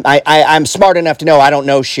like, I'm smart enough to know I don't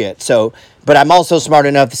know shit. So, but I'm also smart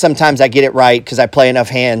enough that sometimes I get it right because I play enough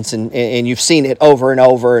hands, and you've seen it over and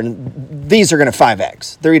over. And these are going to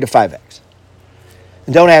 5X, 3 to 5X.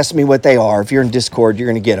 And don't ask me what they are. If you're in Discord, you're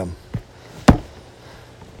going to get them.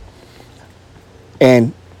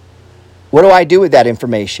 And what do I do with that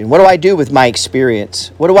information? What do I do with my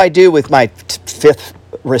experience? What do I do with my 5th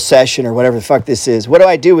recession or whatever the fuck this is? What do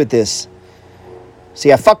I do with this?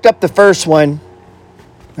 See, I fucked up the first one.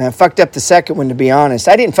 And I fucked up the second one, to be honest.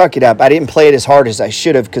 I didn't fuck it up. I didn't play it as hard as I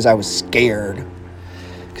should have because I was scared.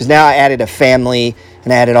 Because now I added a family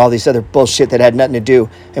and I added all these other bullshit that had nothing to do.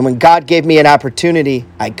 And when God gave me an opportunity,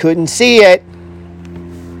 I couldn't see it.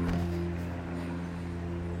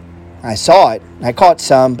 I saw it. I caught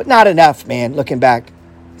some, but not enough, man. Looking back,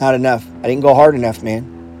 not enough. I didn't go hard enough, man.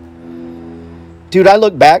 Dude, I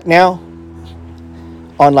look back now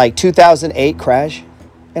on like 2008 crash,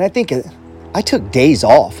 and I think I took days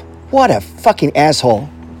off. What a fucking asshole.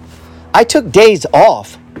 I took days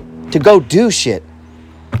off to go do shit.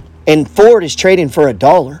 And Ford is trading for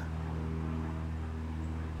 $1.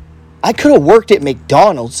 I could have worked at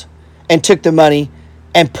McDonald's and took the money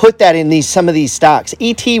and put that in some of these stocks.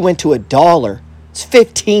 ET went to $1. It's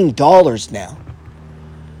 $15 now.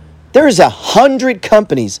 There's 100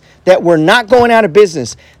 companies that were not going out of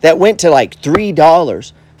business that went to like $3,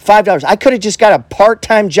 $5. I could have just got a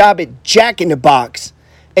part-time job at Jack in the Box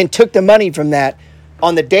and took the money from that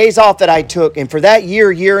on the days off that I took. And for that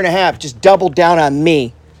year and a half, just doubled down on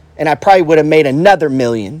me. And I probably would have made another $1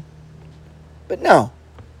 million. But no.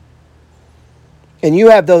 And you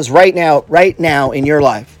have those right now in your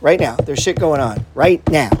life. Right now. There's shit going on. Right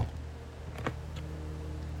now.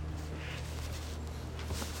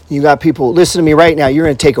 You got people, listen to me right now. You're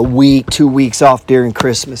going to take a week, 2 weeks off during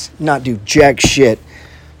Christmas. Not do jack shit.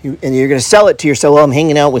 And you're going to sell it to yourself. Well, I'm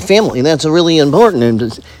hanging out with family. That's really important.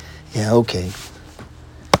 And yeah, okay.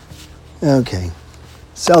 Okay.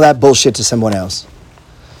 Sell that bullshit to someone else.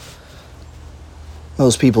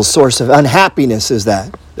 Most people's source of unhappiness is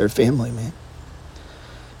that. Their family, man.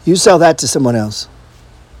 You sell that to someone else.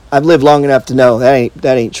 I've lived long enough to know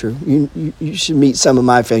that ain't true. You should meet some of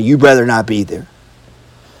my family. You'd rather not be there.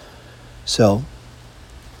 So,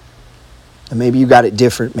 and maybe you got it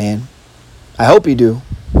different, man. I hope you do.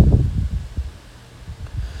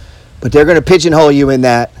 But they're going to pigeonhole you in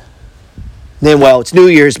that. Then, well, it's New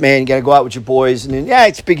Year's, man. You got to go out with your boys. And then,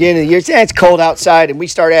 it's beginning of the year. Yeah, it's cold outside. And we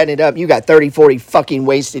start adding it up. You got 30, 40 fucking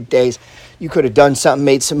wasted days. You could have done something,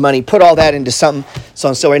 made some money, put all that into something.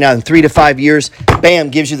 So right now in 3 to 5 years, bam,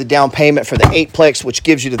 gives you the down payment for the 8plex, which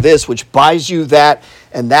gives you to this, which buys you that.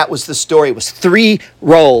 And that was the story. It was 3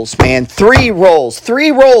 rolls, man. 3 rolls. 3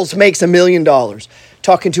 rolls makes $1 million.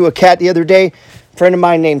 Talking to a cat the other day, a friend of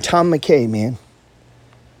mine named Tom McKay, man.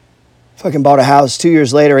 Fucking bought a house. 2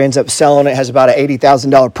 years later, ends up selling it, has about an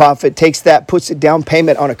 $80,000 profit, takes that, puts it down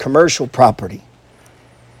payment on a commercial property.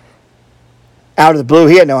 Out of the blue,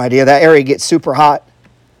 he had no idea. That area gets super hot.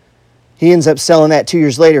 He ends up selling that 2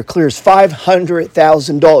 years later, clears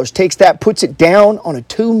 $500,000. Takes that, puts it down on a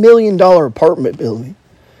 $2 million apartment building.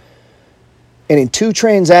 And in 2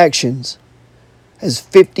 transactions, has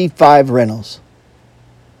 55 rentals.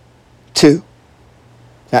 2.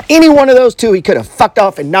 Now, any one of those 2, he could have fucked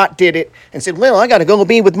off and not did it and said, well, I got to go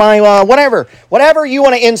be with my whatever you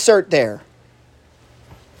want to insert there.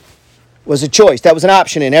 Was a choice. That was an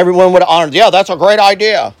option, and everyone would have honored, yeah, that's a great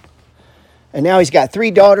idea. And now he's got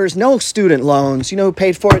 3 daughters, no student loans. You know who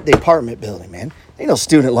paid for it? The apartment building, man. Ain't no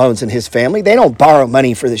student loans in his family. They don't borrow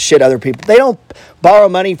money for the shit other people. They don't borrow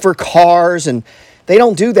money for cars, and they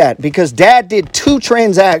don't do that because Dad did 2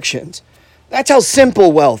 transactions. That's how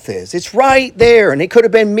simple wealth is. It's right there, and it could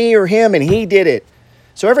have been me or him, and he did it.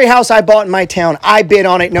 So every house I bought in my town, I bid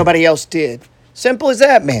on it, nobody else did. Simple as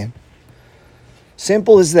that, man.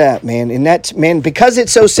 Simple as that, man. And that's, man, because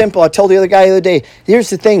it's so simple, I told the other guy the other day,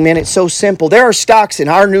 here's the thing, man, it's so simple. There are stocks in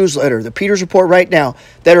our newsletter, the Peters Report right now,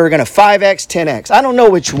 that are going to 5X, 10X. I don't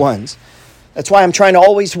know which ones. That's why I'm trying to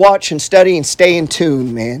always watch and study and stay in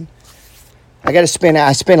tune, man. I spend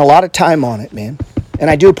a lot of time on it, man. And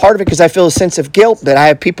I do part of it because I feel a sense of guilt that I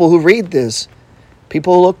have people who read this,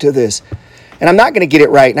 people who look to this. And I'm not going to get it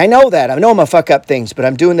right. And I know that. I know I'm going to fuck up things, but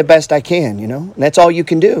I'm doing the best I can, you know. And that's all you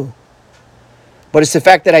can do. But it's the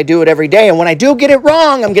fact that I do it every day. And when I do get it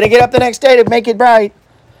wrong, I'm going to get up the next day to make it right.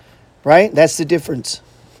 Right? That's the difference.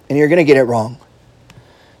 And you're going to get it wrong.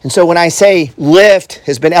 And so when I say Lyft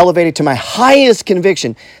has been elevated to my highest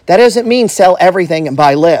conviction, that doesn't mean sell everything and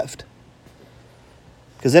buy Lyft.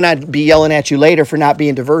 Because then I'd be yelling at you later for not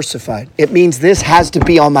being diversified. It means this has to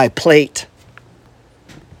be on my plate.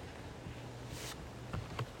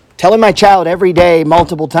 Telling my child every day,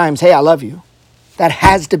 multiple times, hey, I love you. That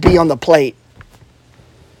has to be on the plate.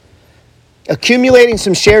 Accumulating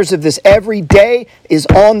some shares of this every day is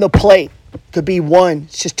on the plate. Could be 1.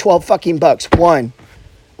 It's just 12 fucking bucks. 1.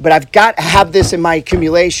 But I've got to have this in my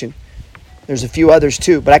accumulation. There's a few others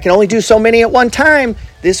too. But I can only do so many at one time.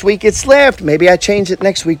 This week it's Lyft. Maybe I change it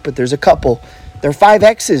next week, but there's a couple. They're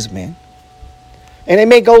 5Xs, man. And it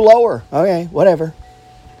may go lower. Okay, whatever.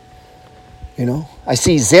 You know, I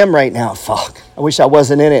see Zim right now. Fuck. I wish I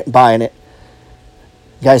wasn't in it buying it.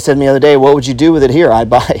 The guy said to me the other day, what would you do with it here? I'd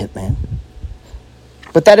buy it, man.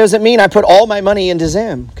 But that doesn't mean I put all my money into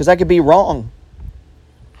Zim, because I could be wrong.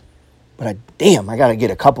 But I got to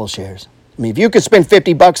get a couple shares. I mean, if you could spend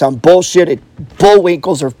 $50 on bullshit at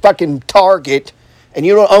Bullwinkles or fucking Target, and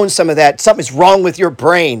you don't own some of that, something's wrong with your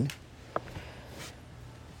brain.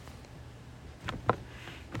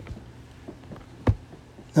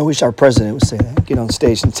 I wish our president would say that. Get on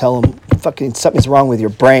stage and tell him fucking something's wrong with your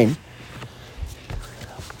brain.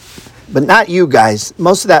 But not you guys.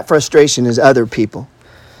 Most of that frustration is other people.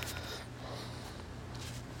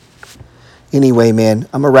 Anyway, man,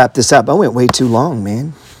 I'm going to wrap this up. I went way too long,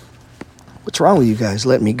 man. What's wrong with you guys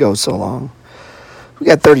letting me go so long? We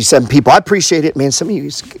got 37 people. I appreciate it, man. Some of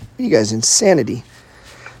you guys, insanity.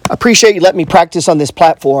 I appreciate you letting me practice on this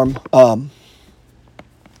platform. I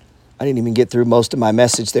didn't even get through most of my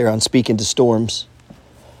message there on speaking to storms.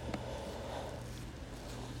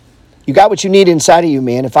 You got what you need inside of you,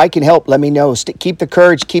 man. If I can help, let me know. Keep the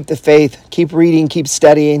courage, keep the faith, keep reading, keep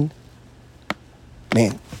studying.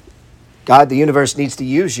 Man, God, the universe needs to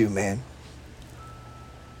use you, man.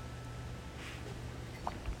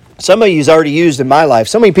 Some of you's already used in my life.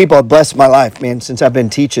 So many people have blessed my life, man, since I've been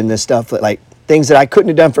teaching this stuff, like things that I couldn't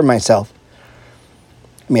have done for myself.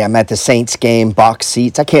 I mean, I'm at the Saints game, box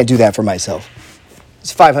seats. I can't do that for myself.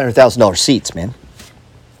 It's $500,000 seats, man.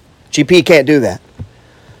 GP can't do that.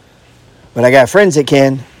 But I got friends that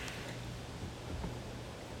can.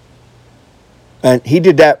 And he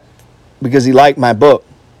did that because he liked my book.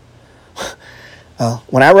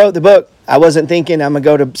 When I wrote the book, I wasn't thinking I'm going to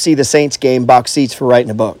go to see the Saints game, box seats for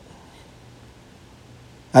writing a book.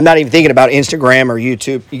 I'm not even thinking about Instagram or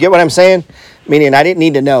YouTube. You get what I'm saying? Meaning I didn't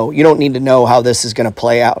need to know. You don't need to know how this is going to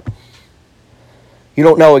play out. You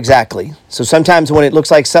don't know exactly. So sometimes when it looks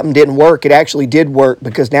like something didn't work, it actually did work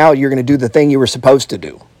because now you're going to do the thing you were supposed to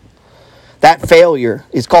do. That failure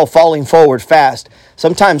is called falling forward fast.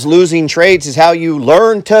 Sometimes losing trades is how you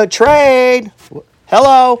learn to trade.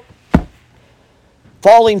 Hello.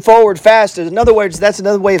 Falling forward fast. In other words, that's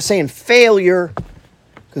another way of saying failure.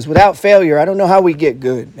 Because without failure, I don't know how we get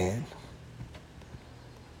good, man.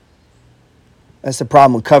 That's the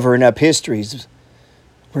problem with covering up histories.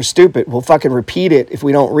 We're stupid. We'll fucking repeat it if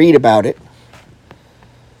we don't read about it.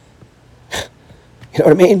 You know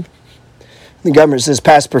what I mean? The government says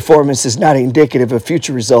past performance is not indicative of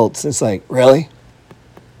future results. It's like, really?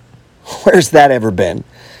 Where's that ever been?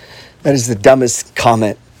 That is the dumbest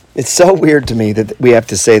comment. It's so weird to me that we have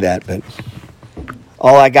to say that, but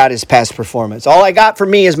all I got is past performance. All I got for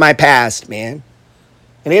me is my past, man.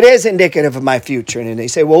 And it is indicative of my future. And then they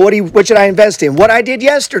say, well, what should I invest in? What I did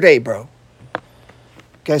yesterday, bro.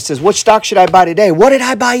 Guy says, what stock should I buy today? What did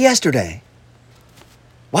I buy yesterday?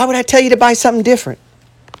 Why would I tell you to buy something different?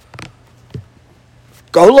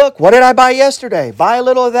 Go look. What did I buy yesterday? Buy a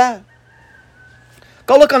little of that.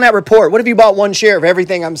 Go look on that report. What if you bought one share of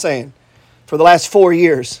everything I'm saying for the last 4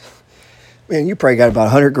 years? Man, you probably got about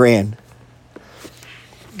 100 grand.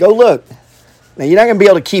 Go look. Now, you're not going to be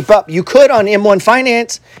able to keep up. You could on M1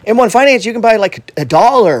 Finance. M1 Finance, you can buy like $1,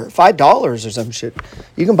 $5 or some shit.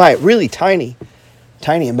 You can buy it really tiny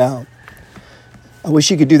amount. I wish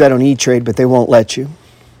you could do that on E-Trade, but they won't let you.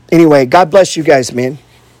 Anyway, God bless you guys, man.